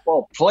the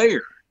football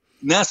player.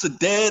 And that's a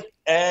dead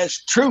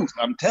ass truth.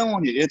 I'm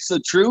telling you, it's the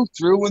truth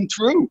through and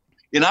through.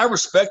 And I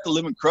respect the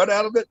living crud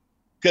out of it,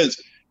 because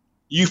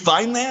you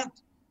find that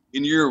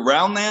and you're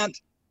around that,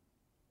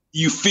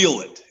 you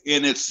feel it.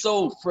 And it's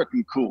so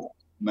freaking cool,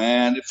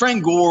 man.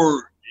 Frank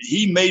Gore,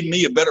 he made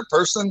me a better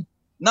person,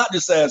 not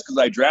just because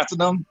I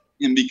drafted him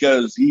and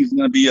because he's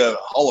going to be a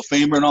Hall of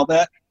Famer and all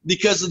that,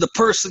 because of the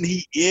person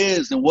he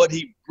is and what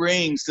he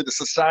brings to the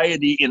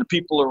society and the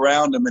people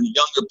around him and the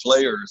younger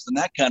players and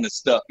that kind of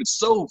stuff. It's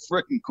so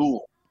freaking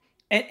cool.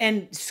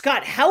 And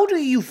Scott, how do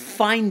you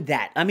find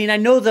that? I mean, I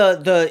know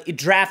the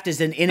draft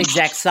is an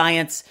inexact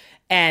science,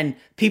 and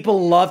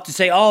people love to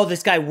say, oh,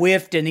 this guy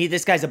whiffed and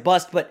this guy's a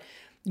bust. But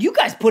you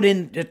guys put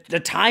in the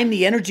time,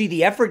 the energy,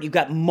 the effort. You've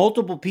got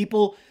multiple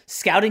people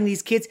scouting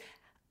these kids.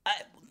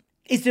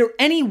 Is there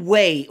any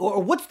way,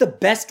 or what's the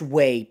best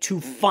way to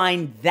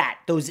find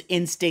those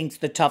instincts,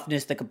 the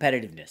toughness, the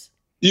competitiveness?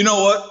 You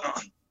know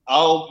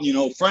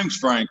what? Frank's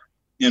Frank,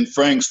 and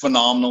Frank's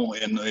phenomenal,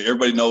 and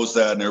everybody knows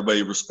that, and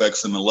everybody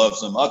respects him and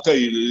loves him. I'll tell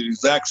you the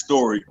exact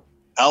story.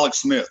 Alex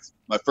Smith,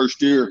 my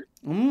first year,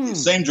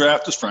 same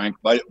draft as Frank.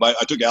 I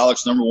took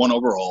Alex number 1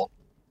 overall.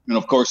 And,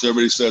 of course,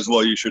 everybody says,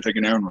 well, you should take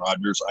an Aaron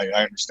Rodgers. I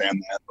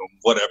understand that, but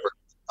whatever.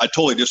 I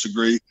totally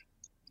disagree.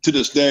 To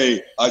this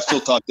day, I still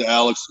talk to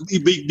Alex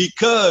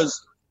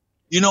because,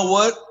 you know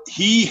what?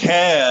 He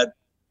had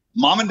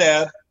mom and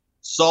dad,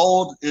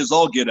 solid as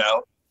all get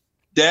out.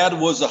 Dad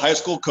was the high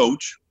school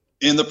coach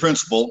and the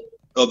principal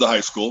of the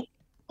high school.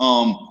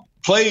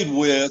 Played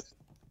with,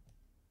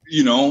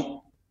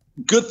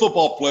 good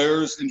football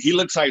players in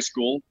Helix High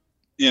School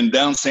in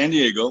down San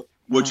Diego,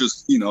 which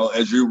is,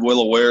 as you're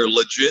well aware,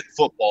 legit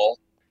football.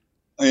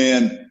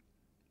 And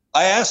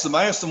I asked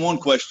him one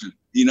question,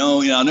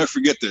 I'll never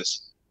forget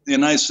this.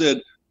 And I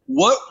said,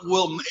 what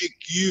will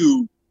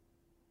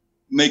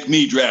make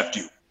me draft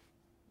you?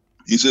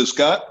 He said,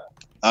 Scott,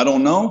 I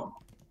don't know,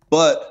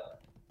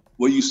 but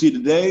what you see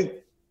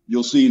today,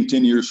 you'll see in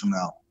 10 years from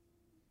now.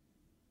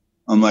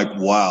 I'm like,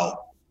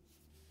 wow.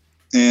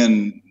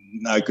 And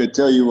I could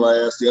tell you what I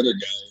asked the other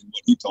guy,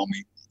 what he told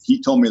me.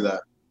 He told me that.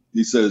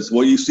 He says,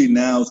 what you see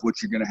now is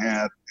what you're going to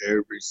have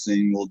every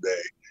single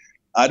day.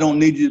 I don't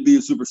need you to be a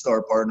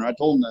superstar, partner. I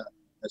told him that.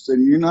 I said,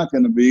 you're not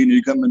going to be, and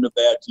you come into a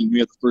bad team, you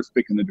have the first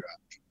pick in the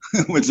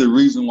draft, which is the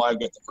reason why I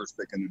got the first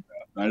pick in the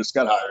draft. And I just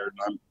got hired,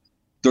 and I'm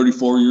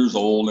 34 years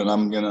old, and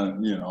I'm going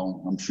to,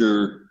 I'm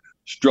sure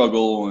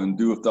struggle and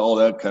do with all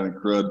that kind of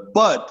crud.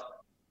 But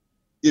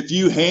if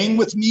you hang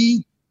with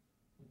me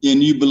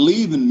and you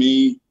believe in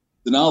me,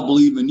 then I'll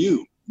believe in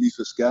you. He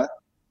said, Scott,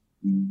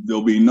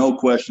 there'll be no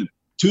question.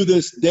 To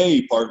this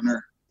day,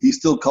 partner, he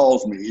still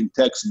calls me and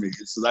texts me.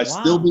 He says, I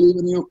still believe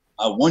in you.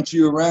 I want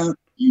you around.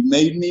 You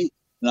made me.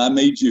 And I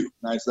made you.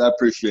 And I said, I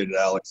appreciate it,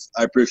 Alex.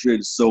 I appreciate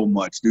it so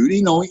much, dude.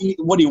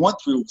 What he went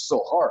through was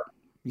so hard.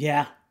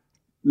 Yeah.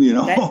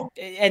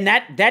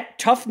 That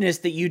toughness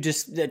that you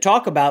just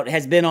talk about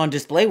has been on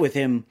display with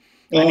him.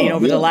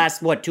 Over the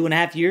last,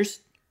 2.5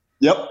 years?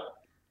 Yep.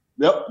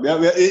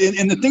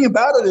 And the thing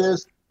about it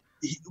is,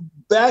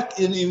 back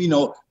in,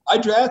 I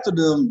drafted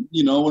him,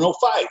 in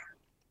 05.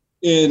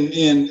 And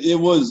it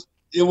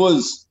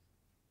was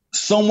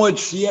so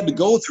much he had to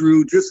go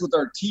through just with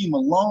our team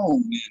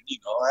alone. And,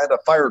 I had to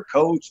fire a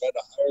coach, I had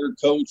to hire a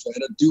coach, I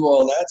had to do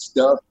all that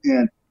stuff.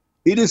 And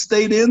he just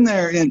stayed in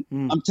there. And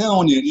I'm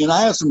telling you, and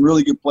I have some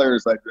really good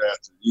players I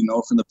drafted,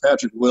 from the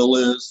Patrick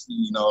Willis,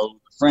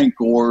 Frank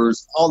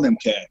Gores, all them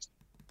cats.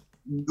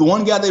 The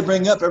one guy they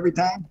bring up every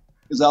time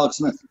is Alex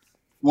Smith.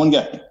 One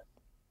guy.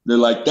 They're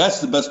like,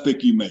 that's the best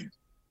pick you made.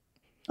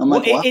 I'm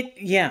like, wow.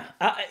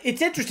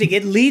 It's interesting.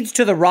 It leads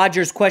to the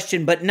Rodgers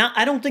question, but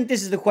I don't think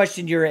this is the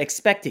question you're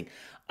expecting.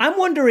 I'm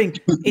wondering,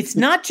 it's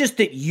not just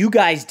that you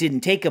guys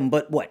didn't take him,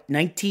 but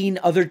 19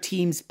 other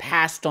teams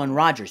passed on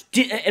Rodgers.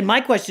 And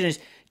my question is,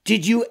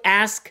 did you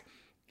ask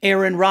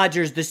Aaron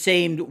Rodgers the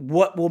same,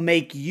 what will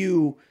make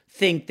you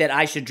think that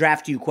I should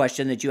draft you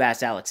question that you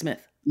asked Alex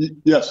Smith?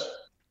 Yes.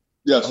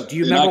 Oh, do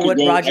you remember what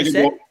Rodgers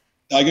said?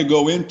 I could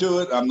go into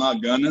it. I'm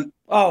not gonna.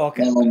 Oh,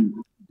 okay.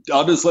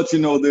 I'll just let you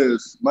know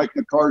this. Mike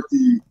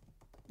McCarthy,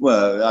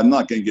 well, I'm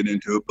not going to get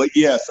into it, but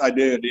yes, I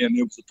did, and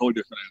it was a totally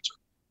different answer.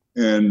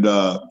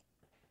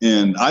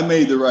 And I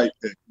made the right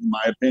pick, in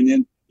my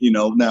opinion.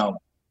 Now,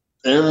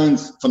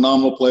 Aaron's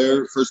phenomenal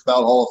player, first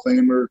ballot Hall of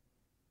Famer,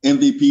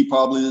 MVP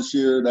probably this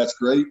year. That's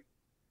great.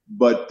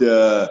 But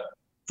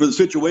for the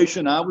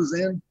situation I was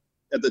in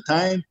at the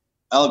time,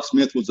 Alex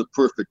Smith was a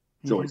perfect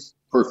choice.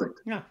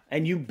 Perfect. Yeah,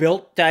 and you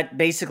built that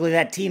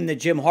team that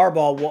Jim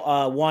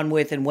Harbaugh won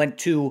with and went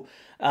to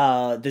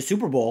the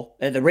Super Bowl,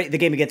 the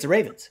game against the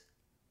Ravens.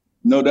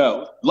 No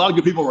doubt. A lot of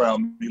good people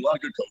around me, a lot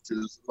of good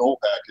coaches, the whole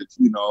package.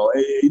 You know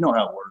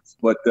how it works.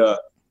 But I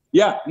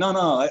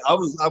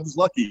was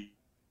lucky.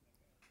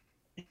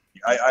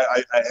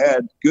 I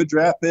had good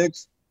draft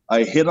picks.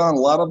 I hit on a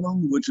lot of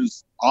them, which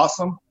is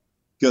awesome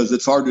because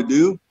it's hard to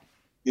do.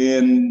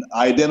 And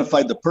I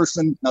identified the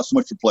person, not so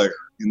much the player.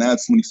 And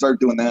that's when you start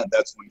doing that,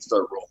 that's when you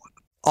start rolling.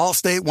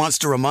 Allstate wants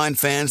to remind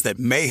fans that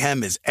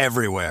mayhem is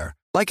everywhere,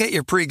 like at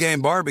your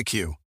pregame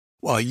barbecue.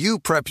 While you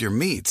prep your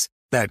meats,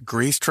 that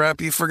grease trap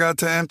you forgot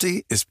to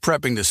empty is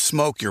prepping to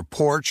smoke your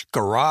porch,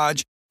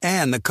 garage,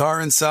 and the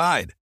car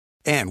inside.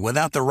 And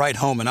without the right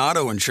home and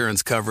auto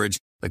insurance coverage,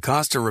 the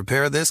cost to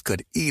repair this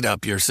could eat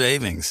up your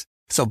savings.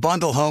 So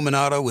bundle home and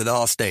auto with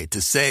Allstate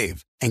to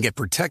save and get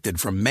protected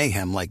from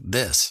mayhem like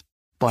this.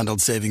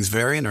 Bundled savings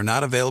vary and are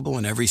not available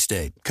in every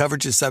state.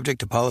 Coverage is subject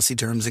to policy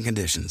terms and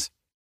conditions.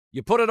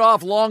 You put it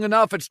off long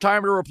enough, it's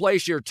time to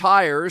replace your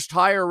tires.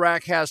 Tire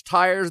Rack has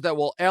tires that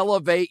will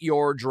elevate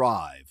your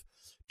drive.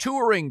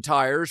 Touring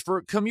tires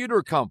for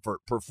commuter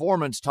comfort,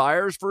 performance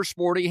tires for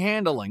sporty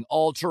handling,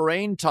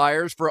 all-terrain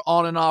tires for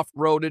on- and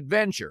off-road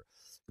adventure.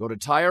 Go to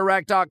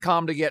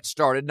TireRack.com to get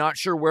started. Not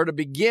sure where to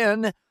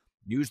begin?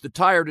 Use the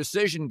Tire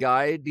Decision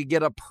Guide to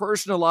get a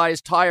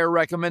personalized tire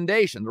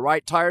recommendation, the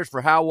right tires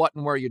for how, what,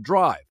 and where you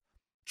drive.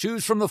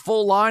 Choose from the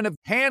full line of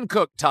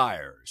hand-cooked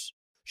tires.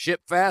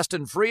 Ship fast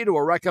and free to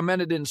a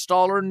recommended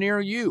installer near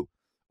you.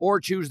 Or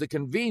choose the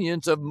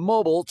convenience of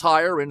mobile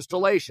tire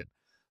installation.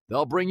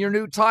 They'll bring your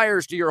new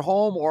tires to your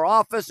home or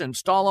office and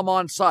install them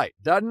on site.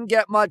 Doesn't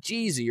get much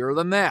easier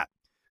than that.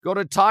 Go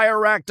to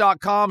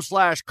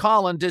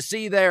TireRack.com/Colin to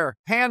see their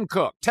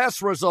hand-cooked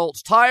test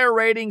results, tire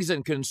ratings,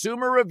 and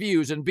consumer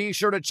reviews, and be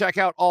sure to check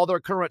out all their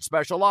current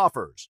special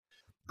offers.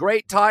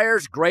 Great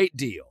tires, great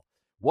deal.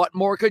 What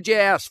more could you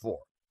ask for?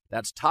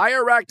 That's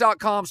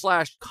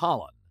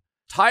TireRack.com/Colin.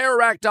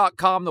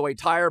 TireRack.com, the way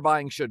tire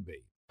buying should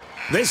be.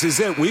 This is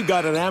it. We've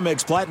got an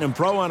Amex Platinum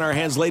Pro on our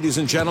hands, ladies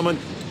and gentlemen.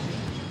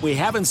 We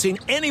haven't seen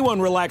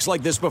anyone relax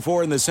like this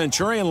before in the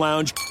Centurion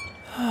Lounge.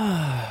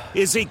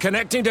 Is he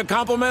connecting to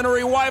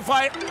complimentary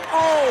Wi-Fi?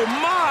 Oh,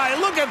 my!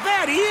 Look at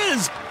that! He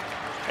is!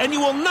 And you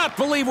will not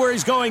believe where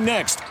he's going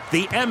next.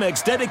 The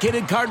Amex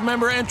dedicated card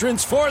member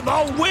entrance for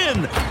the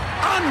win!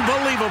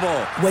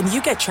 Unbelievable! When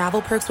you get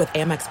travel perks with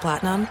Amex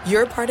Platinum,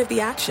 you're part of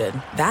the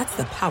action. That's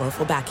the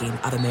powerful backing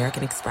of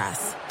American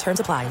Express. Terms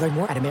apply. Learn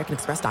more at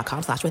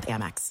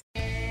americanexpress.com/withAmex.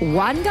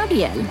 Juan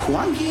Gabriel.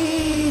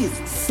 Juanquis.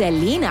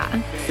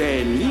 Selena.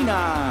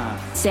 Selena.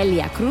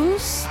 Celia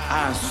Cruz.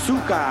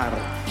 Azúcar.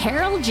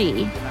 Harold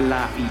G.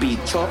 La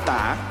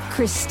Bichota.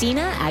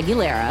 Christina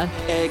Aguilera.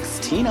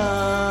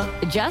 Ex-Tina.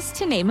 Just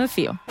to name a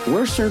few.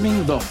 We're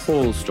serving the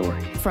whole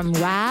story. From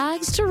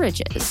rags to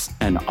riches.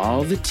 And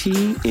all the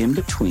tea in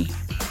between.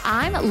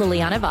 I'm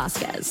Liliana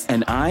Vasquez.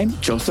 And I'm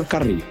Joseph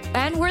Carrillo.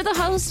 And we're the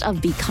host of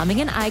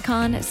Becoming an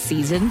Icon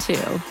Season 2.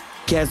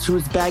 Guess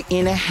who's back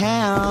in the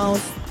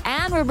house?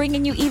 And we're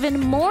bringing you even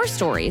more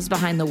stories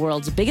behind the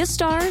world's biggest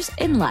stars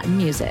in Latin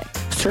music.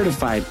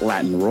 Certified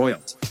Latin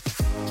royalty.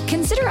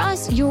 Consider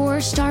us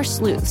your star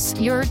sleuths,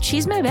 your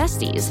chisme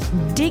besties,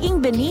 digging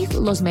beneath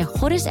los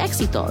mejores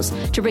éxitos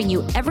to bring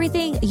you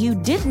everything you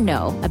didn't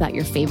know about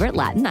your favorite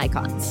Latin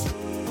icons.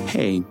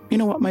 Hey, you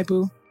know what, my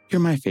boo? You're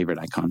my favorite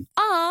icon.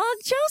 Aw,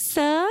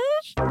 Joseph.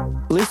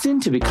 Listen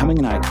to Becoming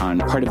an Icon,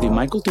 part of the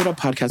Michael Dura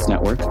Podcast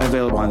Network,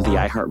 available on the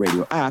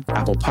iHeartRadio app,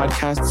 Apple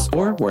Podcasts,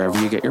 or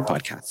wherever you get your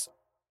podcasts.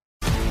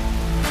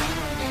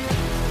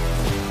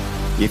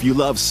 If you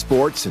love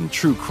sports and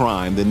true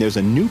crime, then there's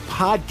a new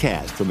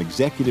podcast from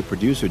executive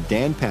producer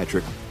Dan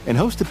Patrick and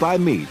hosted by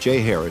me,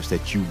 Jay Harris,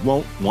 that you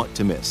won't want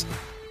to miss.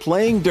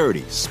 Playing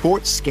Dirty: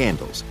 Sports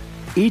Scandals.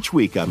 Each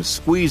week, I'm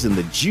squeezing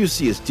the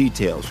juiciest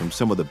details from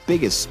some of the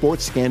biggest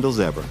sports scandals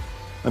ever.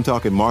 I'm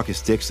talking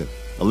Marcus Dixon,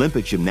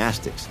 Olympic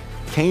gymnastics,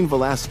 Cain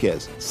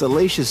Velasquez,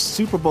 salacious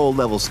Super Bowl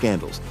level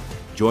scandals.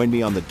 Join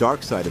me on the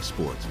dark side of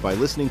sports by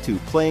listening to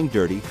Playing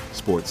Dirty: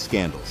 Sports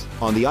Scandals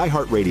on the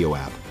iHeartRadio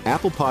app,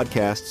 Apple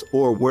Podcasts,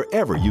 or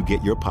wherever you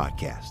get your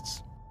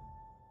podcasts.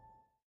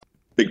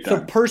 Big time.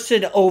 So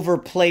person over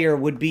player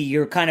would be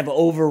your kind of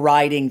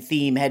overriding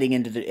theme heading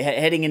into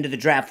the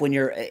draft when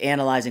you're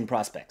analyzing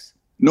prospects.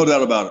 No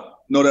doubt about it.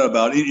 No doubt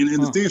about it.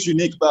 And the thing that's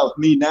unique about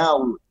me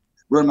now,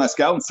 we're in my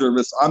scouting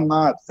service, I'm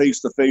not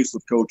face-to-face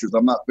with coaches.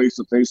 I'm not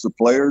face-to-face with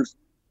players.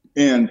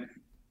 And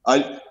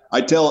I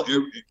tell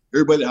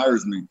everybody that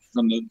hires me,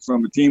 from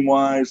a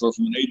team-wise or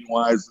from an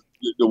agent-wise,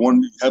 the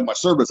one who had my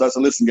service, I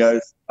said, listen,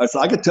 guys, I said,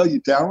 I could tell you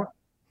talent.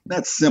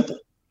 That's simple.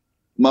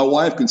 My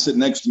wife can sit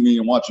next to me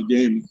and watch a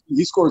game.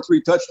 He scored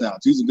 3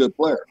 touchdowns. He's a good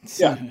player.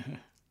 Yeah.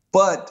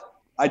 But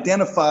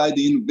identify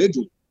the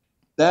individual.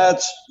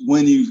 That's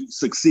when you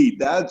succeed.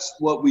 That's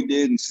what we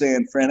did in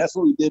San Fran. That's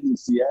what we did in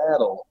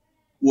Seattle,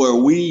 where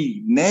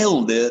we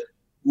nailed it,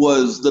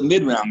 was the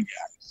mid-round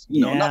guys.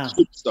 Not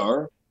the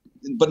superstar,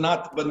 but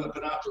not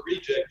the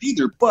reject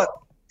either. But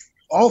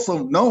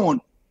also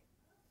knowing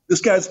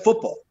this guy's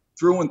football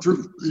through and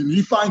through.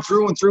 You find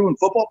through and through in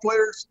football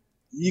players,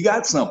 you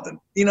got something.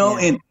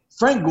 And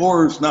Frank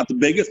Gore's not the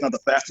biggest, not the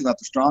fastest, not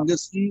the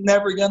strongest.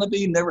 Never gonna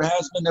be, never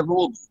has been, never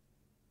will be.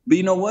 But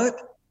you know what?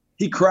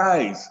 He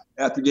cries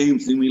after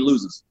games when he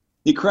loses.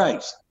 He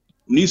cries.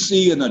 When you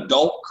see an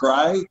adult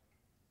cry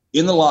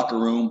in the locker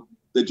room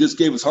that just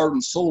gave his heart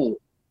and soul,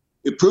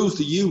 it proves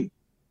to you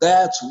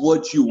that's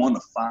what you want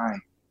to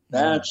find.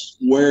 That's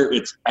where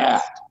it's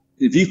at.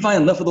 If you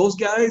find enough of those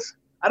guys,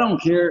 I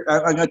don't care.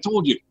 I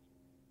told you,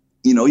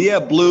 you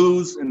have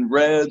blues and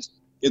reds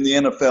in the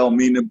NFL. I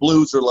mean, the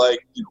blues are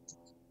like,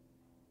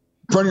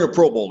 perennial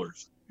Pro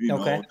Bowlers. You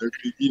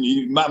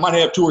might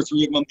have 2 or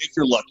 3 of them if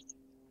you're lucky.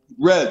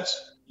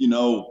 Reds,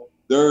 you're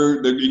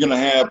going to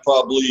have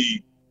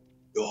probably,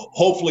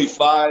 hopefully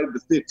 5 to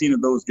 15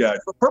 of those guys.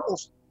 But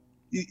purples,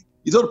 you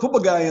throw the purple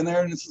guy in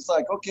there, and it's just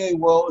like, okay,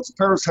 well, it's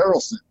Paris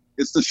Harrelson,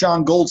 it's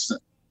Deshaun Goldson.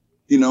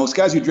 It's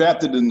guys you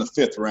drafted in the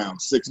 5th round,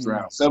 6th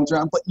round, 7th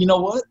round. But you know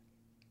what?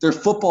 They're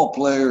football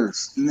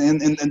players,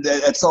 and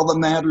that's all that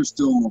matters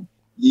to them.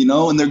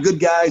 And they're good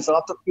guys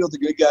off the field,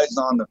 they're good guys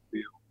on the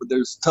field. But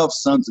there's tough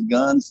sons of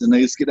guns, and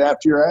they just get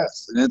after your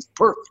ass, and it's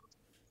perfect.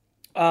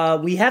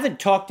 We haven't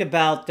talked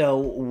about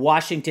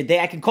Washington.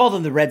 I can call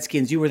them the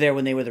Redskins. You were there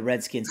when they were the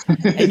Redskins,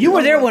 and you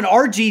were there when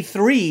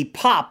RG3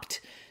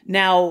 popped.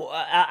 Now,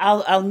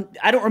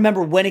 I don't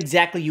remember when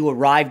exactly you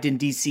arrived in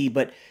DC,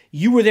 but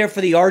you were there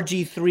for the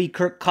RG3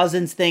 Kirk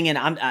Cousins thing,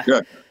 and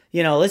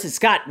listen,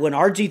 Scott, when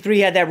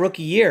RG3 had that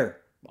rookie year,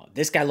 well,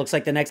 this guy looks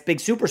like the next big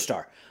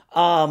superstar.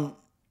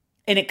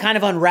 And it kind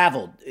of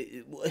unraveled.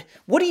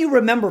 What do you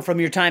remember from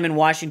your time in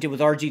Washington with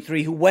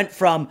RG3, who went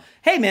from,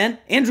 hey, man,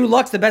 Andrew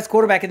Luck's the best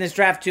quarterback in this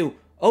draft, to,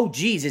 oh,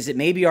 geez, is it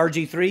maybe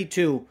RG3,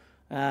 to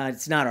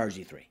it's not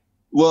RG3?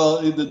 Well,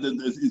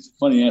 it's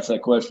funny you ask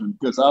that question,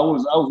 because I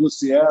was with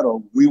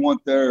Seattle. We went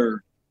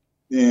there,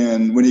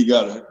 and when he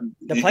got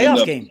the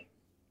playoff game.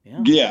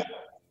 Yeah,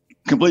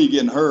 completely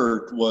getting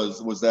hurt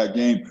was that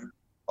game.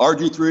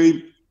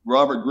 RG3,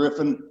 Robert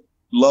Griffin,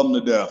 love him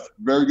to death.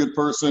 Very good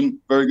person,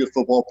 very good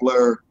football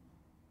player.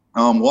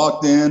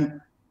 Walked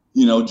in,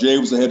 Jay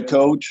was the head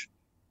coach,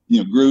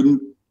 Gruden,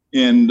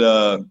 and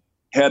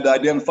had to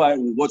identify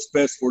what's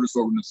best for this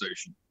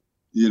organization,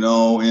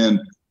 and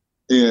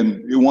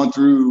it went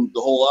through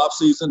the whole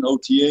offseason,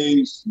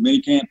 OTAs,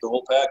 minicamp, the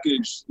whole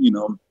package,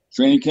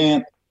 training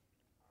camp,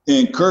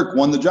 and Kirk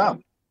won the job,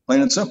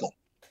 plain and simple.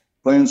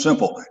 And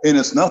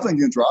it's nothing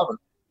against Robert,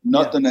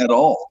 nothing at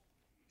all.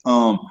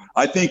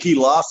 I think he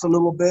lost a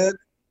little bit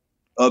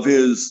of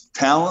his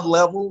talent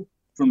level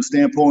from the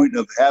standpoint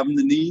of having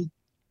the knee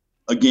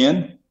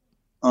again,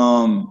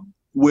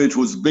 which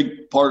was a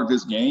big part of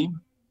his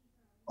game.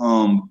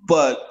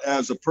 But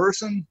as a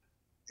person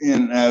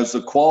and as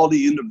a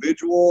quality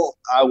individual,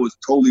 I was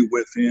totally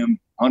with him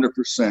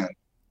 100%.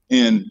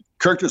 And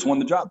Kirk just won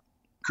the job.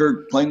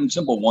 Kirk, plain and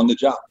simple, won the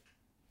job.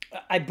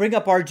 I bring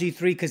up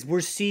RG3 because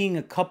we're seeing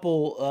a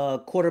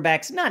couple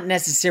quarterbacks, not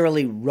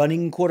necessarily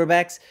running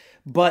quarterbacks,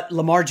 but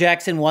Lamar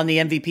Jackson won the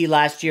MVP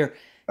last year.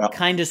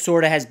 Kind of,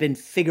 sort of has been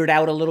figured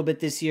out a little bit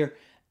this year.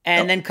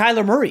 And then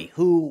Kyler Murray,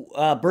 who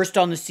burst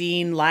on the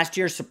scene last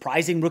year,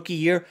 surprising rookie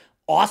year,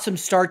 awesome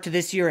start to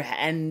this year,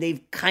 and they've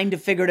kind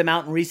of figured him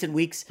out in recent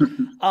weeks.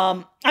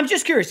 I'm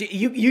just curious.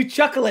 You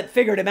chuckle at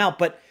figured him out,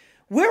 but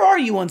where are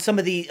you on some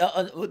of the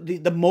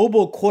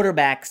mobile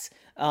quarterbacks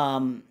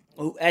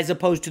as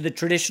opposed to the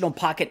traditional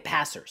pocket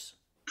passers?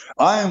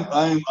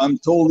 I'm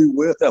totally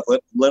with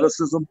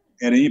athleticism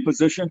at any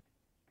position.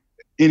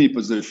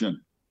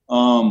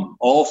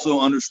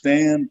 Also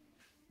understand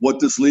what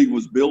this league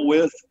was built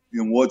with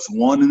and what's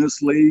won in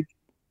this league.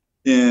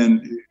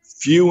 And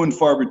few and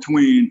far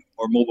between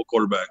are mobile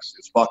quarterbacks.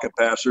 It's pocket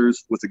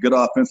passers with a good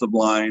offensive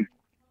line,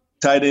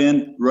 tight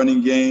end,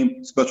 running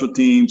game, special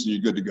teams, and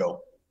you're good to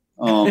go.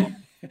 And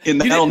you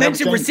didn't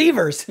mention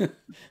receivers.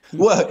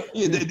 Well,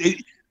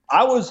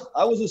 I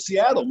was in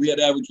Seattle. We had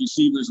average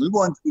receivers.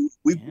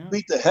 We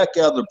beat the heck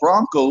out of the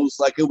Broncos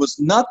like it was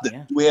nothing.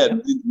 Yeah. We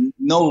had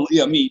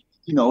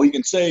you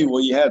can say, well,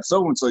 you had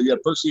so-and-so, you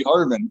had Percy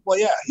Harvin. Well,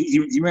 yeah,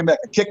 he ran back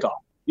a kickoff.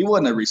 He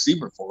wasn't a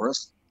receiver for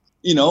us,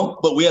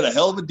 but we had a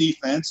hell of a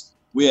defense.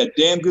 We had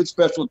damn good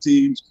special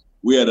teams.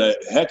 We had a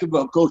heck of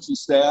a coaching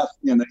staff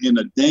and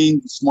a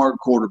dang smart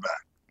quarterback.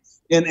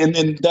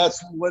 And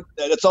that's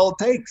all it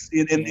takes.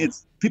 And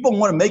it's people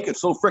want to make it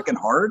so freaking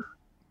hard.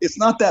 It's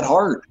not that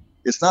hard.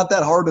 It's not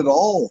that hard at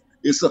all.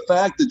 It's the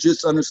fact that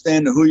just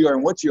understand who you are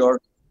and what you are,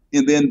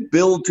 and then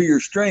build to your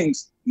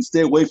strengths and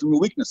stay away from your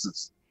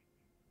weaknesses.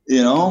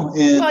 Well,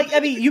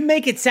 you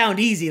make it sound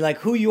easy, like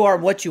who you are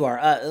and what you are.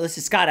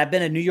 Listen, Scott, I've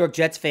been a New York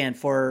Jets fan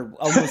for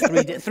almost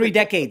three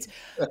decades.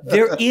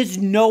 There is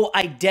no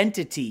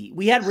identity.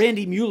 We had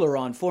Randy Mueller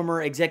on,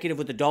 former executive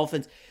with the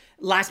Dolphins,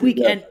 last week,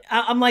 and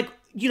I'm like,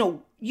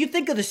 you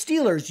think of the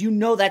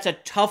Steelers, that's a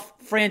tough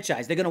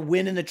franchise. They're going to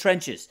win in the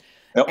trenches.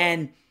 Yep.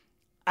 And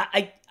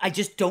I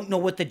just don't know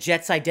what the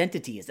Jets'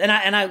 identity is. And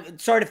I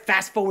sorry to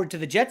fast forward to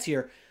the Jets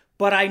here,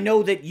 but I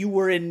know that you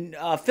were in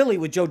Philly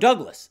with Joe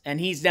Douglas, and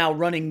he's now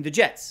running the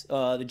Jets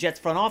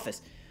front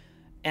office.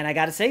 And I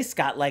got to say,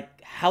 Scott,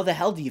 how the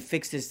hell do you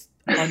fix this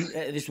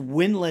this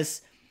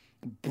winless,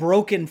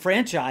 broken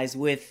franchise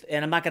with?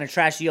 And I'm not going to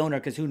trash the owner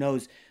because who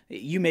knows,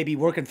 you may be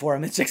working for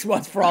him in 6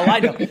 months for all I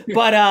know.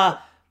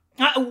 But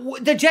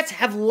the Jets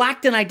have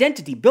lacked an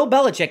identity. Bill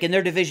Belichick in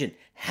their division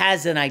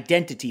has an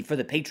identity for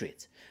the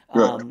Patriots.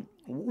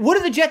 What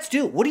do the Jets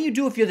do? What do you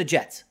do if you're the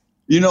Jets?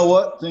 You know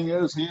what? Thing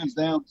is, hands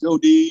down, Joe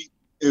D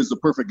is the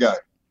perfect guy.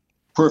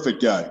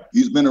 Perfect guy.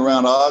 He's been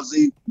around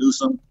Ozzie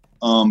Newsome.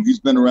 He's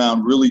been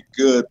around really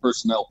good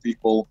personnel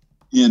people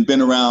and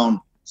been around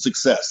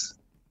success.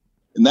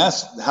 And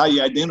that's how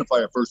you identify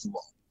it, first of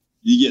all.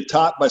 You get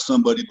taught by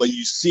somebody, but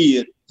you see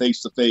it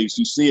face to face.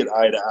 You see it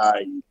eye to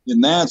eye.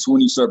 And that's when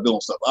you start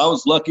building stuff. I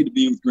was lucky to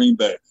be with Green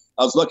Bay.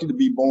 I was lucky to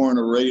be born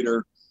a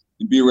Raider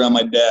and be around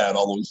my dad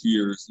all those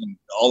years and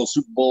all the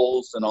Super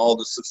Bowls and all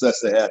the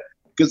success they had.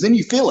 Because then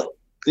you feel it.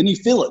 Then you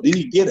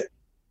get it.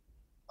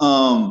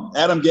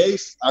 Adam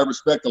Gase, I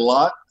respect a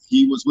lot.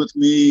 He was with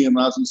me when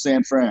I was in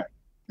San Fran.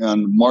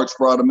 And March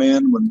brought him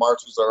in when March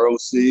was our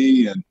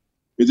OC. And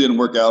it didn't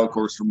work out, of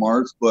course, for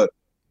March. But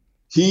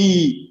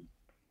he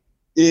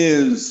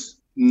is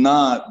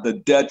not the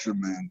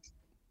detriment,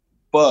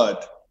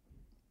 but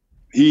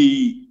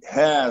he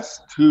has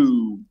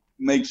to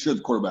make sure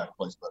the quarterback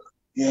plays better.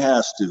 He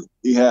has to.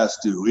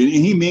 And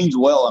he means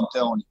well, I'm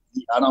telling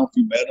you. I don't know if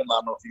you met him. I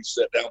don't know if you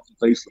sat down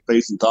face to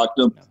face and talked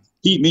to him.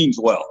 He means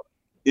well.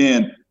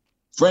 And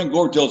Frank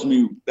Gore tells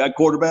me that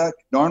quarterback,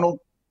 Darnold,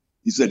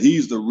 he said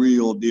he's the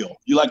real deal.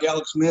 You like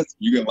Alex Smith?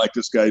 You're going to like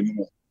this guy even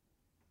more.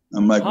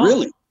 I'm like,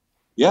 really?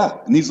 Yeah.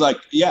 And he's like,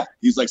 yeah.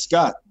 He's like,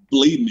 Scott,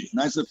 believe me.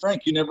 And I said,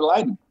 Frank, you never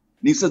lied to me.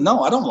 And he said,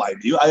 no, I don't lie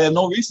to you. I have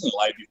no reason to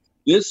lie to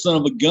you. This son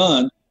of a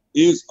gun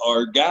is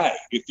our guy.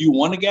 If you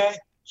want a guy,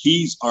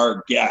 he's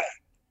our guy.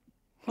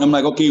 And I'm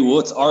like, okay, well,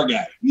 it's our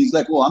guy. And he's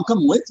like, well, I'm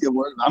coming with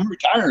you. I'm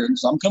retiring,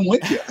 so I'm coming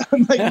with you.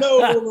 I'm like,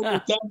 no,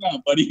 time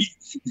out, buddy.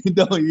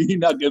 No, you're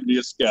not going to be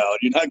a scout.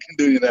 You're not going to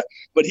do any of that.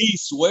 But he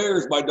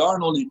swears by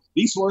Darnold.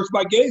 He swears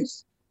by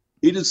Gase.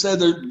 He just said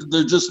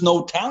there's just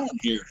no talent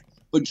here.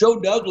 But Joe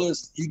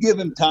Douglas, you give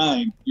him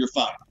time, you're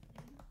fine.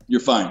 You're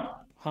fine.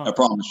 I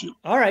promise you.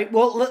 All right.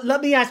 Well, let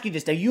me ask you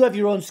this. Now, you have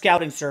your own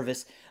scouting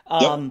service.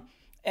 And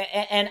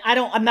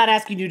I'm not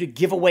asking you to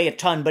give away a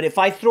ton, but if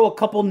I throw a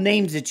couple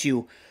names at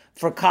you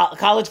for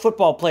college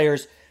football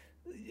players,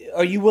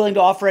 are you willing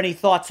to offer any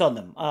thoughts on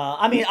them?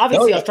 I mean,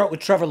 obviously, I'll start with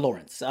Trevor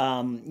Lawrence.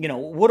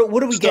 What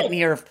are we getting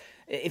here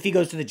if he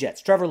goes to the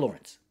Jets? Trevor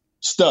Lawrence.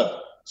 Stud.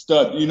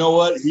 You know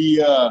what? He's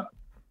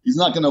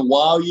not going to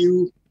wow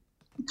you,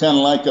 kind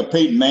of like a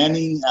Peyton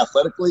Manning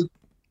athletically.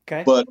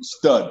 Okay. But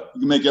stud.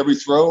 You can make every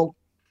throw.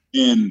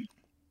 And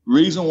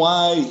reason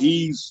why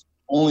he's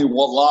only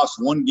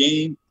lost one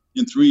game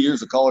in 3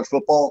 years of college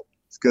football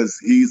is because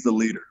he's the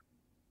leader.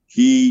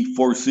 He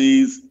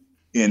foresees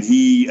and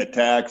he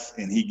attacks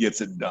and he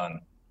gets it done.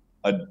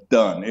 I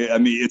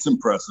mean, it's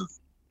impressive.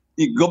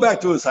 You go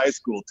back to his high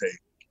school tape.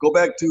 Go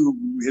back to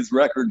his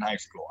record in high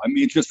school. I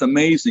mean, it's just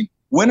amazing.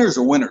 Winners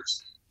are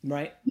winners.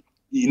 Right.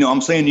 You know,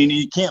 I'm saying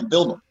you can't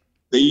build them.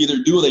 They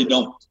either do or they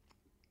don't.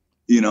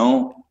 You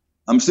know,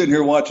 I'm sitting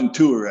here watching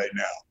Tua right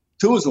now.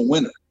 Tua's a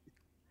winner.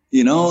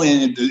 You know,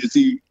 and is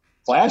he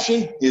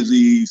flashy? Is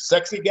he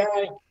sexy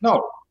guy?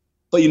 No.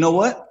 But you know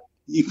what?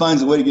 He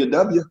finds a way to get a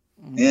W.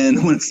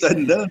 And when it's said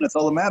and done, that's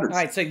all that matters. All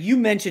right, so you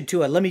mentioned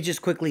Tua. Let me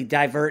just quickly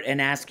divert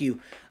and ask you.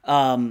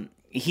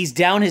 He's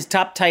down his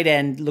top tight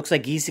end. Looks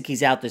like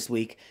Gesicki's out this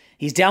week.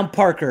 He's down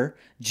Parker.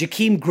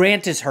 Jakeem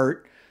Grant is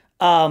hurt.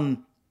 I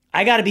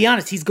got to be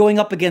honest. He's going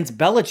up against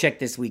Belichick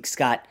this week,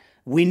 Scott.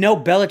 We know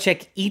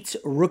Belichick eats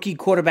rookie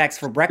quarterbacks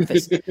for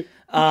breakfast.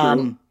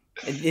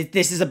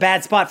 This is a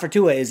bad spot for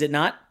Tua, is it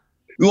not?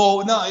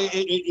 Well, no,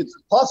 it's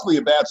possibly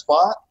a bad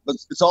spot, but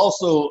it's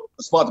also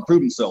a spot to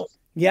prove himself.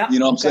 Yeah. You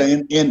know what I'm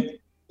saying?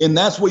 And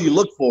that's what you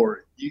look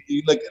for.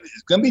 You like,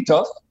 it's going to be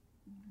tough.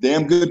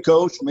 Damn good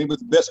coach, maybe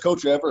the best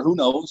coach ever. Who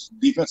knows?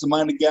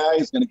 Defensive-minded guy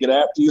is going to get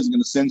after you. He's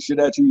going to send shit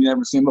at you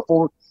never seen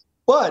before.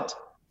 But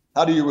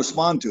how do you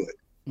respond to it?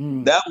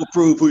 That will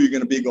prove who you're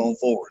going to be going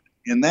forward.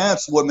 And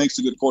that's what makes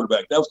a good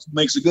quarterback. That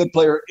makes a good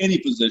player any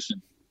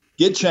position.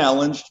 Get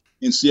challenged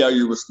and see how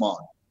you respond.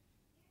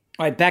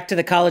 All right, back to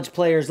the college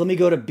players. Let me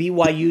go to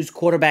BYU's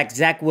quarterback,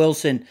 Zach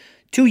Wilson.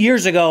 2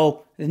 years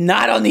ago,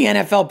 not on the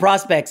NFL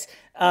prospects.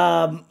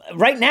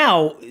 Right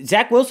now,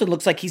 Zach Wilson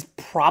looks like he's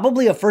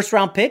probably a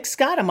first-round pick.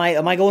 Scott, am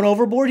I going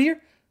overboard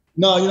here?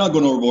 No, you're not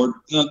going overboard.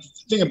 The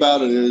thing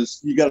about it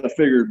is you got to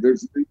figure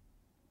there's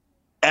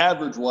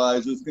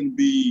average-wise, there's going to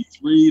be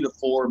 3 to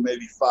 4,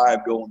 maybe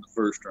 5 go in the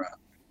first round.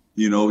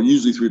 You know,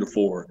 usually 3 to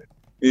 4.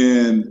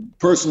 And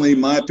personally,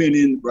 my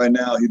opinion, right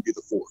now, he'd be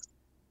the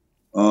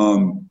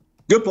 4th.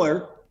 Good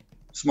player,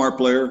 smart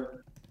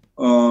player.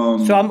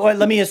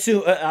 Let me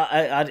assume,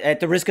 at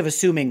the risk of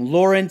assuming,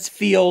 Lawrence,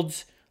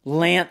 Fields,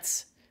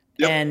 Lance,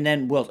 and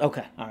then Wilson.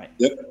 Okay, all right.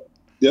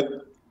 Yep,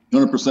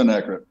 100%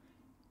 accurate.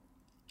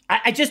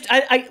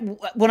 I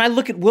when I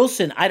look at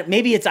Wilson,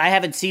 maybe it's I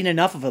haven't seen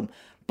enough of him,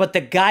 but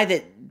the guy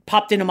that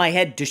popped into my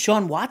head,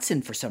 Deshaun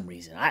Watson, for some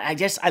reason.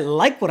 I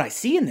like what I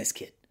see in this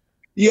kid.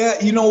 Yeah,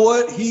 you know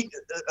what? He's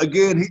a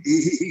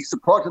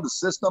product of the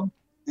system,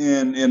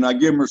 and I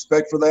give him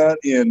respect for that.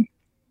 And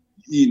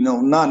you know,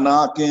 not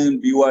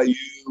knocking BYU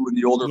and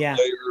the older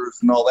players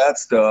and all that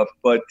stuff,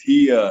 but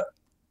he's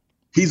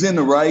in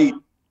the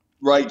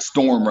right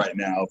storm right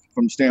now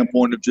from the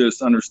standpoint of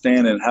just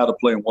understanding how to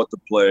play and what to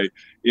play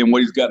and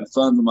what he's got in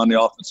front of him on the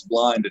offensive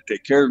line to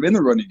take care of in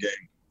the running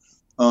game.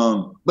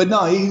 But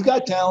no, he's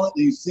got talent.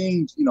 He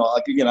seems, you know,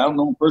 like, again, I don't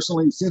know him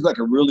personally. He seems like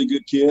a really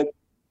good kid.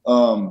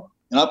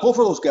 And I pull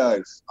for those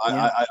guys.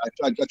 I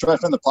try to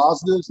find the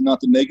positives, not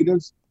the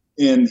negatives.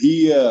 And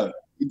he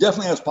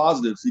definitely has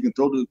positives. He can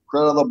throw the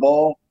credit of the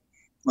ball.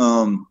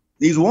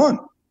 He's won.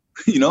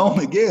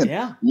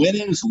 Again,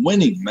 winning is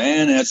winning,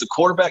 man. And as a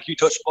quarterback, you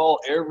touch the ball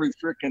every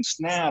freaking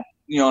snap,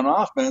 on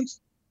offense.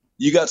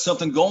 You got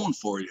something going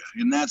for you.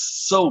 And that's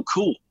so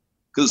cool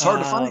because it's hard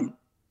to find.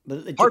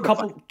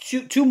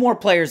 Two more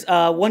players.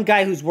 One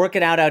guy who's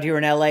working out here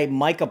in LA,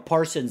 Micah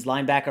Parsons,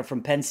 linebacker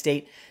from Penn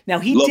State. Now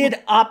he did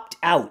opt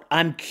out.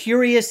 I'm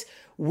curious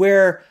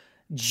where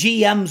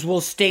GMs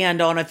will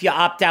stand on if you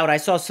opt out. I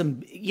saw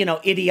some,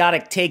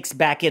 idiotic takes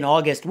back in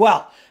August.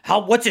 Well,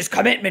 what's his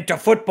commitment to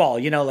football?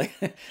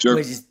 Sure.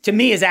 Which is, to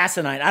me, is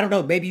asinine. I don't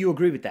know. Maybe you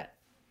agree with that.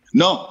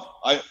 No,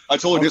 I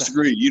totally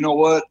disagree. You know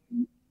what?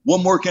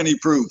 What more can he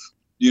prove?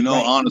 Right.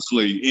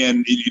 Honestly,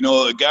 and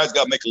a guy's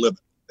got to make a living.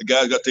 The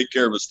guy's got to take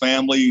care of his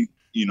family,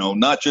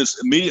 not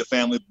just immediate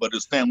family, but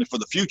his family for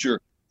the future.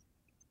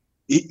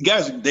 The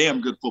guy's a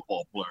damn good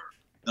football player.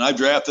 And I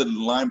drafted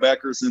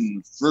linebackers in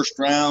the first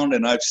round,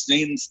 and I've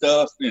seen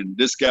stuff, and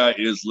this guy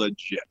is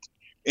legit.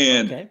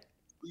 And,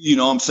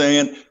 I'm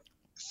saying,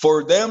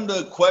 for them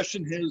to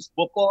question his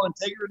football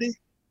integrity,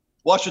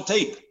 watch the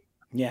tape.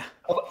 Yeah.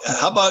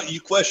 How about you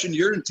question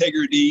your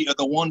integrity of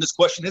the one that's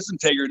questioning his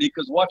integrity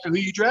because watch who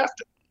you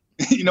drafted.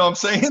 You know what I'm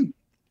saying?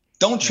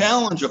 Don't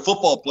challenge a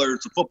football player.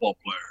 It's a football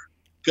player.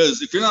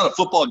 Because if you're not a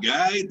football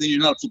guy, then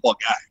you're not a football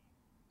guy.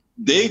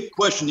 They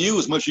question you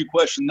as much as you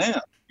question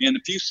them. And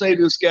if you say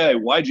to this guy,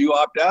 why'd you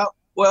opt out?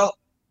 Well,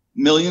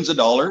 millions of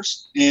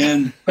dollars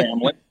and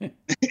family,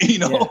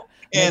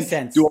 and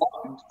sense.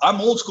 I'm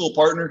old school,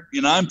 partner,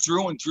 and I'm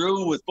through and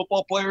through with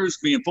football players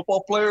being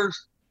football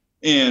players.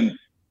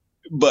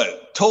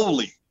 But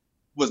totally,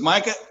 with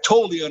Micah,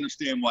 totally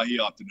understand why he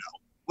opted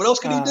out. What else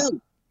can he do?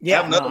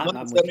 Have another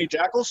 170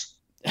 tackles?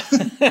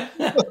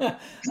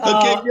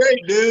 Okay,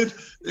 great, dude.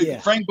 Yeah.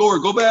 Frank Gore,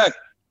 go back.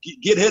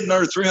 Get hit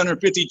another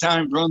 350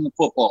 times, run the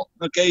football.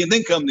 Okay, and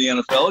then come to the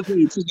NFL.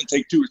 It's going to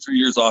take 2 or 3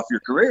 years off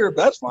your career,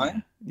 but that's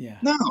fine. Yeah.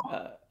 No.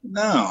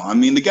 I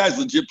mean, the guy's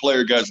a legit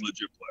player.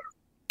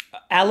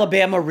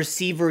 Alabama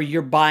receiver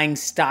you're buying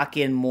stock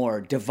in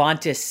more,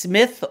 Devonta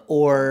Smith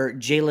or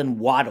Jalen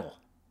Waddle?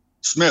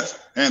 Smith,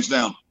 hands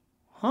down.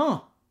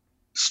 Huh.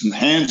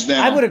 Hands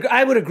down.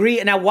 I would agree.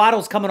 And now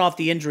Waddle's coming off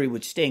the injury,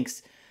 which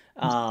stinks.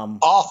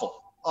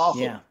 Awful.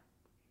 Yeah.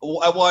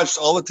 I watched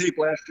all the tape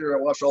last year. I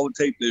watched all the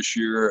tape this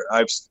year.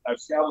 I've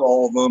scouted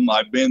all of them.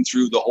 I've been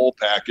through the whole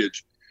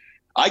package.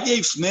 I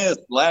gave Smith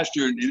last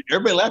year, and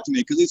everybody laughed at me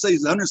because they say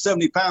he's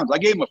 170 pounds. I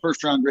gave him a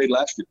first-round grade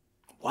last year.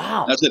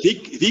 Wow. I said,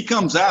 if he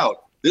comes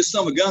out, this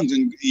son of a guns,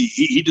 and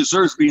he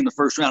deserves to be in the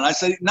first round. I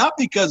said, not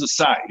because of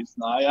size.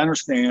 I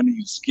understand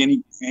he's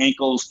skinny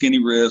ankles, skinny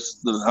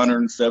wrists, the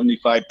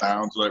 175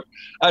 pounds, whatever.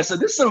 I said,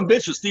 this son of a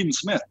bitch is Stephen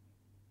Smith.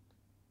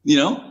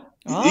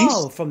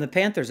 From the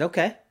Panthers.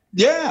 Okay.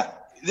 Yeah.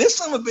 This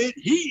son of a bitch,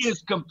 he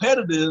is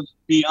competitive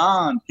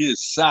beyond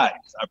his size.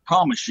 I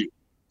promise you.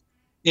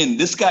 And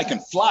this guy can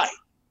fly.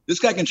 This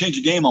guy can change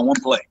the game on one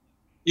play.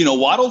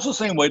 Waddle's the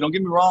same way. Don't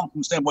get me wrong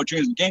from the standpoint of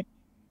changing the game.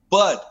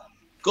 But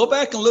go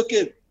back and look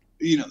at,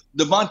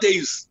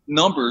 Devontae's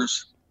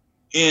numbers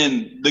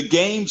in the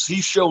games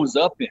he shows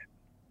up in.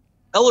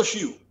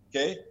 LSU,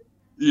 okay?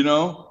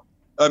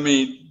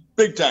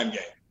 Big time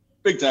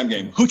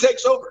game. Who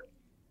takes over?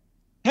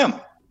 Him.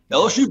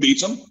 LSU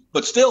beats him,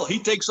 but still he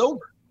takes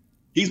over.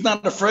 He's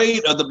not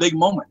afraid of the big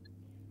moment.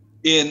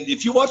 And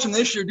if you watch him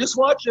this year, just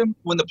watch him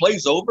when the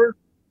play's over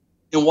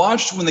and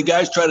watch when the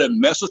guys try to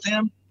mess with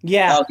him.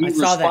 Yeah, I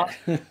saw that.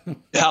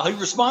 How he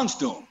responds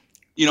to him.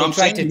 I'm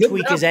trying to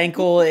tweak his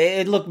ankle.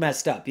 It looked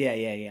messed up. Yeah.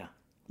 It's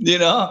the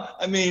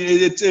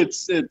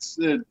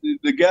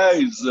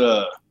guy's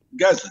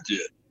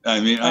legit.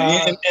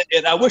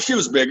 And I wish he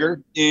was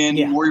bigger. And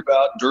you worry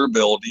about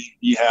durability.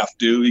 You have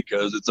to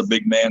because it's a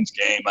big man's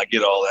game. I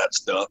get all that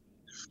stuff.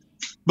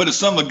 But a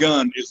son of a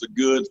gun is a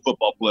good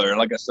football player.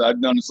 Like I said,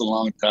 I've done this a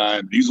long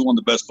time. He's one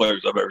of the best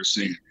players I've ever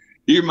seen.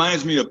 He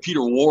reminds me of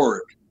Peter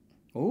Ward.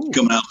 Ooh.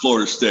 Coming out of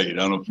Florida State.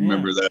 I don't know if you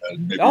remember that.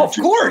 Maybe of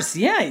course.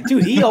 Yeah.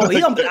 Dude,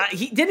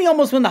 didn't he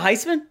almost win the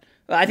Heisman?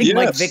 I think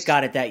Mike Vick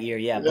got it that year.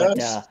 Yeah.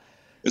 Yes. But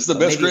it's the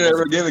best grade I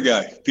ever gave a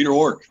guy. Peter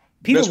Ward.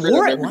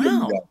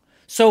 Wow.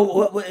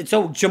 So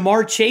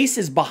Jamar Chase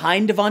is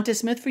behind Devonta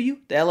Smith for you,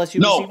 the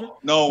LSU receiver?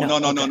 No.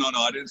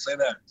 I didn't say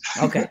that.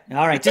 Okay.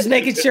 All right. Just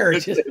making sure. All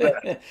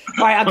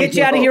right. I'll get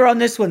you out of here on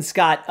this one,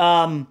 Scott.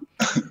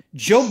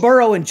 Joe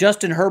Burrow and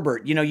Justin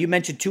Herbert. You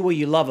mentioned Tua.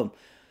 You love them.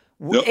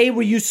 Yep.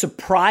 Were you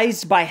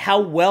surprised by how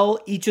well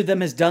each of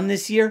them has done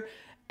this year?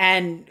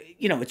 And,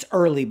 it's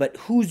early, but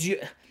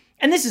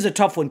and this is a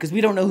tough one because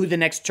we don't know who the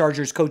next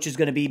Chargers coach is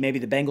going to be. Maybe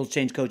the Bengals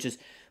change coaches.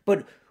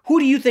 But who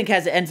do you think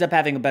ends up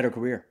having a better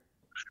career?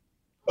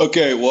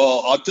 Okay,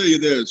 well, I'll tell you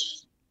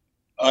this.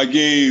 I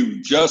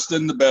gave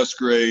Justin the best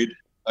grade.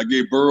 I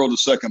gave Burrow the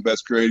second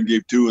best grade and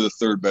gave Tua the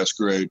third best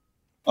grade.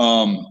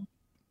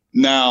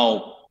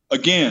 Now,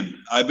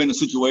 again, I've been in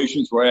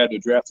situations where I had to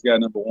draft the guy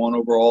number 1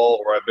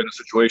 overall, or I've been in a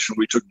situation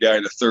where we took a guy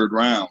in the third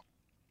round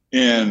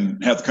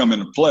and have to come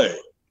into play.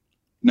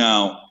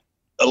 Now,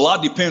 a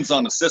lot depends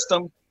on the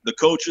system, the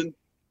coaching,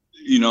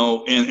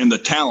 and the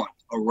talent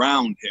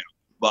around him.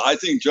 But I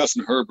think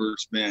Justin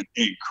Herbert's been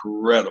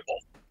incredible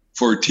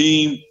for a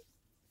team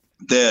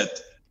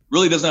that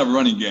really doesn't have a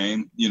running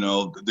game.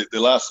 They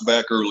lost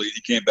back early.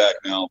 He came back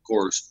now, of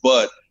course.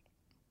 But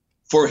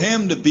for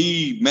him to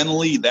be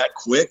mentally that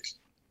quick,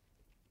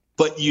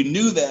 but you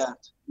knew that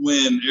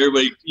when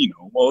everybody,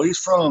 he's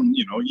from,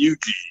 UG.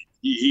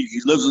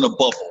 He lives in a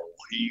bubble.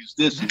 He's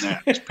this and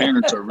that. His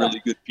parents are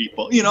really good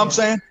people. You know what I'm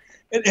saying?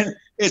 And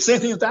it's same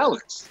thing with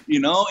Alex,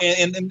 and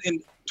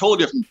totally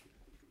different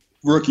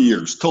rookie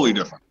years, totally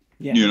different.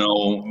 Yeah.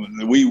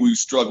 We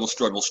struggled to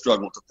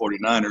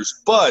 49ers,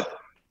 but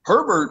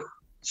Herbert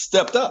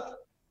stepped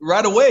up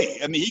right away.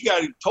 I mean, he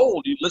got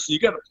told, listen,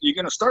 you're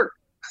going to start,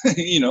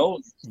 2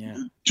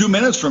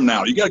 minutes from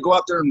now, you got to go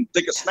out there and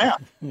take a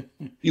snap.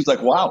 He's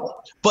like,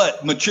 wow.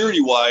 But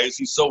maturity wise,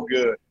 he's so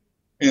good.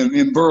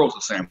 And Burrow's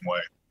the same way.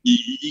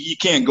 You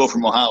can't go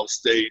from Ohio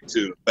State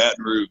to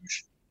Baton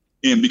Rouge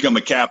and become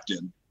a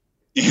captain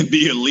and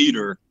be a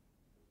leader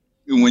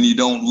when you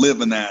don't live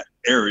in that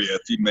area,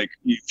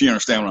 if you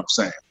understand what I'm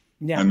saying.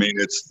 Yeah. I mean,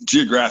 it's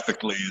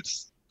geographically,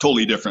 it's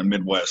totally different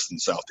Midwest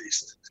and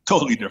Southeast.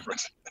 Totally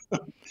different.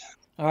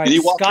 All right,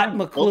 Scot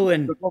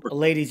McCloughan,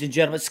 ladies and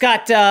gentlemen.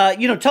 Scott,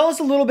 tell us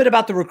a little bit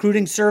about the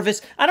recruiting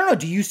service. I don't know,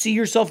 do you see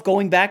yourself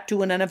going back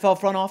to an NFL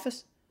front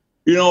office?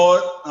 You know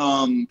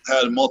what?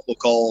 Had multiple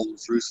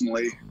calls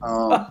recently.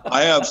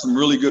 I have some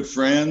really good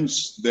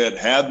friends that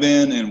have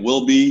been and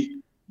will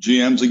be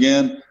GMs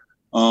again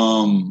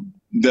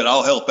that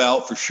I'll help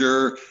out for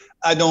sure.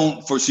 I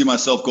don't foresee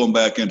myself going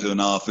back into an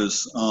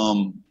office.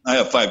 I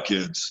have 5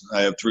 kids.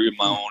 I have 3 of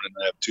my own, and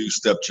I have 2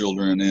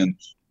 stepchildren, and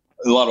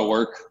a lot of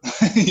work,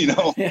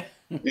 and,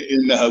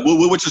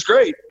 which is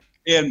great.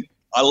 And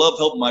I love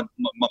helping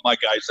my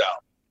guys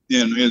out.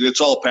 And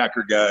it's all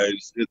Packer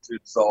guys.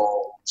 It's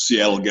all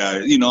Seattle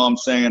guys. You know what I'm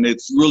saying?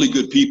 It's really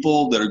good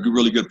people that are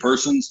really good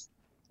persons.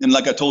 And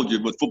like I told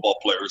you with football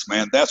players,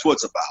 man, that's what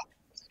it's about.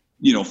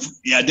 You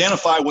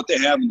identify what they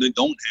have and they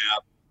don't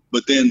have,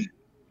 but then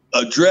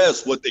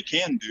address what they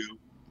can do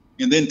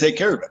and then take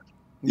care of it.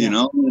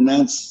 And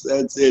that's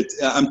it.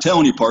 I'm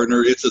telling you,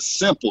 partner, it's a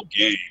simple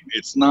game.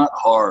 It's not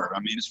hard. I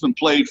mean, it's been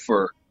played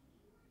for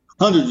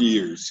hundreds of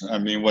years. I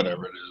mean,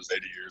 whatever it is,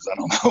 80 years, I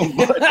don't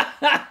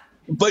know.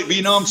 But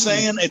you know what I'm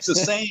saying? It's the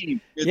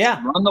same.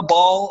 Run the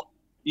ball,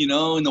 in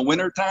the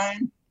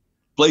wintertime,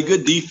 play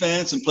good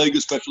defense and play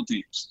good special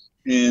teams.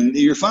 And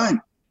you're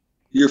fine.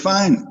 You're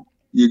fine.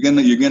 You're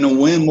gonna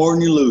win more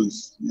than you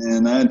lose.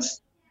 And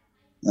that's,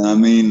 I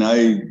mean,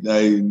 I've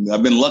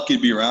been lucky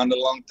to be around a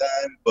long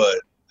time, but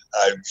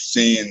I've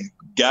seen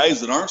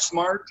guys that aren't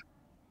smart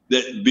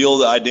that be able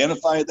to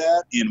identify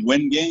that and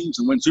win games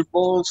and win Super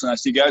Bowls. And I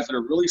see guys that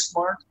are really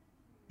smart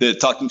that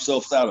talk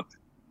themselves out of it.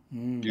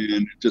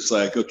 And just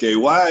like, okay,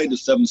 why the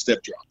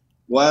 7-step drop?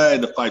 Why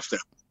the 5-step?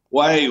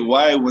 Why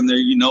when they're,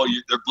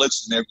 they're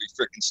blitzing every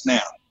freaking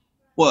snap?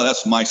 Well,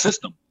 that's my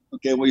system.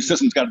 Okay, well, your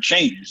system's got to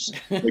change.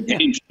 The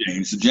game's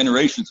changed. The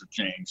generations have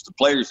changed. The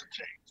players have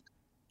changed.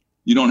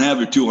 You don't have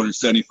your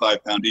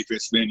 275-pound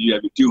defensive end. You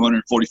have your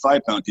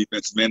 245-pound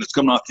defensive end that's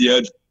coming off the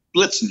edge,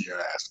 blitzing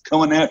your ass,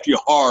 coming after you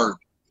hard.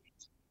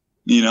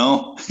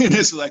 And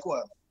it's like,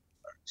 well,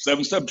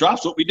 7-step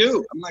drop's what we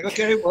do. I'm like,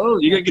 okay,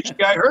 well, you got to get your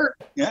guy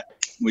hurt. Yeah.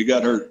 We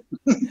got hurt.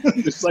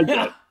 Just like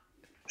that.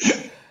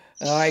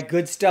 All right,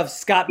 good stuff,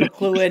 Scot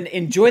McCloughan.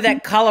 Enjoy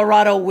that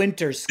Colorado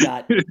winter,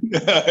 Scott.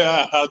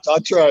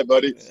 I'll try,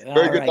 buddy.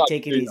 Very good.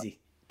 Take it easy.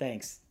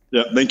 Thanks.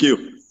 Yeah, thank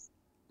you.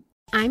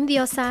 I'm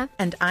Diosa.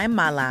 And I'm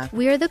Mala.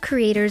 We are the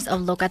creators of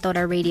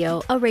Locatora Radio,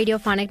 a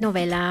radiophonic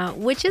novela,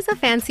 which is a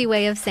fancy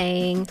way of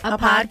saying a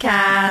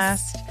podcast.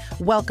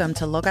 Welcome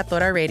to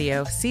Locatora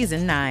Radio,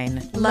 Season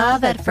 9.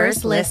 Love at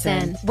first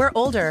listen. We're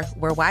older,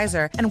 we're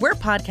wiser, and we're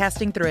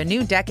podcasting through a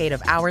new decade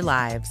of our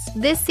lives.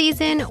 This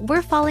season,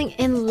 we're falling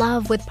in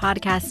love with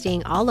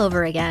podcasting all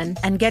over again.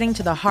 And getting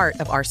to the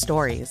heart of our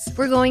stories.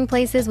 We're going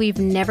places we've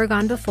never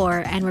gone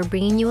before, and we're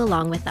bringing you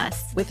along with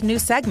us. With new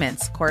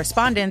segments,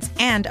 correspondence,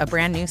 and a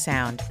brand new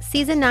sound.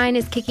 Season 9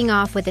 is kicking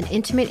off with an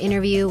intimate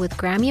interview with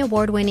Grammy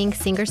Award-winning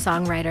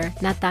singer-songwriter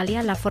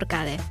Natalia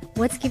Lafourcade.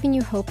 What's giving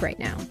you hope right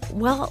now?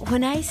 Well,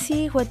 when I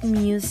see what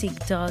music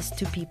does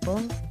to people,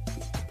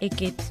 it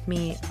gives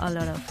me a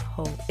lot of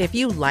hope. If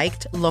you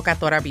liked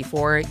Locatora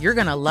before, you're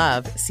going to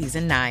love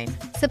Season 9.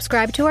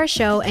 Subscribe to our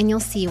show and you'll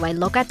see why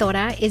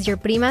Locatora is your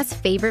prima's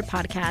favorite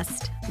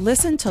podcast.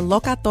 Listen to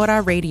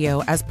Locatora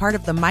Radio as part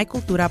of the My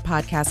Cultura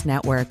Podcast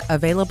Network,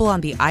 available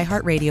on the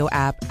iHeartRadio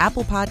app,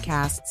 Apple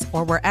Podcasts,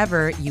 or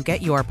wherever you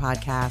get your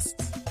podcasts.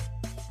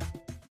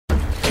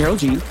 Karol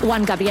G,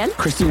 Juan Gabriel,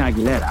 Christina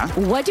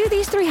Aguilera. What do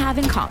these 3 have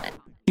in common?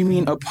 You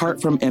mean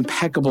apart from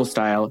impeccable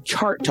style,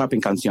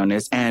 chart-topping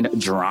canciones, and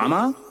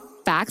drama?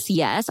 Facts,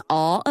 yes,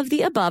 all of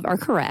the above are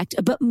correct,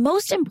 but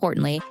most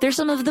importantly, they're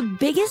some of the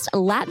biggest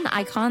Latin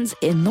icons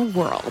in the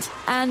world.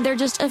 And they're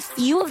just a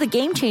few of the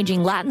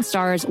game-changing Latin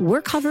stars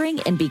we're covering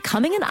in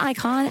Becoming an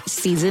Icon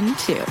Season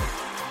 2.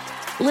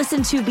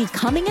 Listen to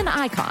Becoming an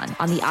Icon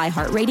on the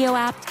iHeartRadio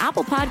app,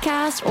 Apple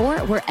Podcasts,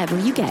 or wherever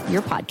you get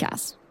your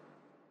podcasts.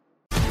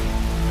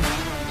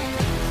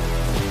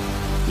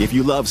 If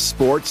you love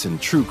sports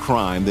and true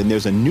crime, then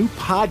there's a new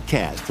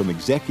podcast from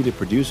executive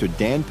producer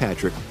Dan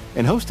Patrick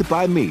and hosted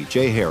by me,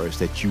 Jay Harris,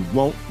 that you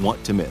won't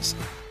want to miss.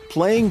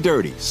 Playing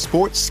Dirty: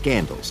 Sports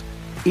Scandals.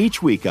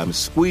 Each week, I'm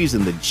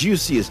squeezing the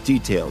juiciest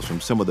details from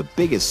some of the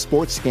biggest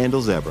sports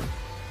scandals ever.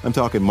 I'm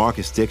talking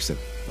Marcus Dixon,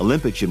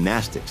 Olympic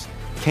gymnastics,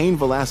 Cain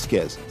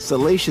Velasquez,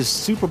 salacious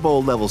Super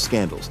Bowl level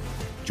scandals.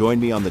 Join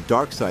me on the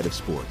dark side of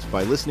sports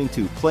by listening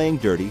to Playing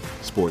Dirty: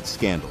 Sports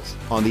Scandals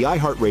on the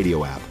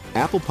iHeartRadio app,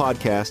 Apple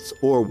Podcasts,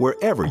 or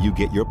wherever you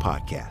get your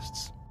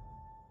podcasts.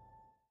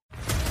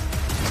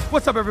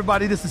 What's up,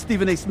 everybody? This is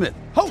Stephen A. Smith,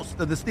 host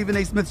of the Stephen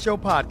A. Smith Show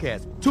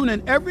podcast. Tune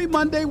in every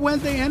Monday,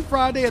 Wednesday, and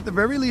Friday at the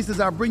very least as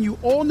I bring you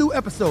all new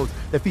episodes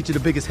that feature the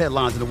biggest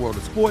headlines in the world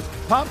of sports,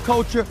 pop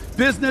culture,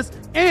 business,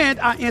 and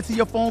I answer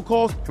your phone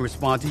calls and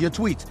respond to your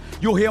tweets.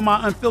 You'll hear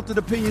my unfiltered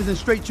opinions and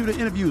straight-shooter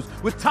interviews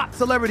with top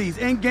celebrities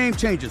and game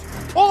changers.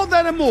 All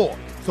that and more.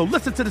 So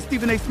listen to the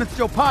Stephen A. Smith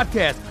Show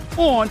podcast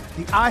on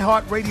the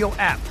iHeartRadio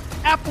app,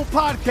 Apple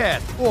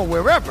Podcasts, or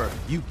wherever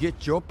you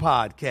get your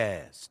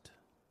podcast.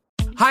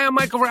 Hi, I'm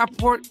Michael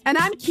Rappaport. And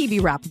I'm Kibi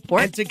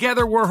Rappaport. And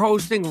together we're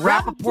hosting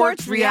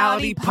Rappaport's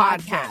Reality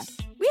Podcast.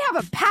 We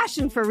have a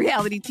passion for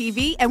reality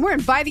TV, and we're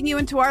inviting you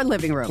into our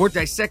living room. We're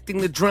dissecting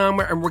the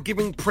drama, and we're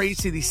giving praise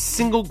to the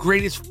single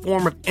greatest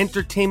form of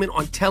entertainment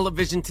on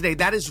television today.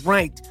 That is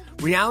right.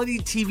 Reality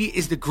TV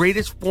is the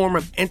greatest form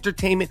of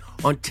entertainment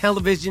on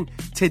television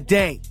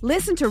today.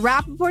 Listen to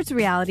Rappaport's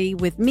Reality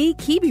with me,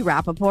 Kibi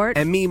Rappaport.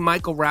 And me,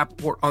 Michael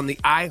Rappaport, on the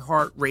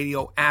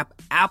iHeartRadio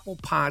app, Apple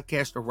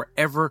Podcast, or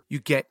wherever you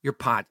get your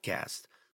podcast.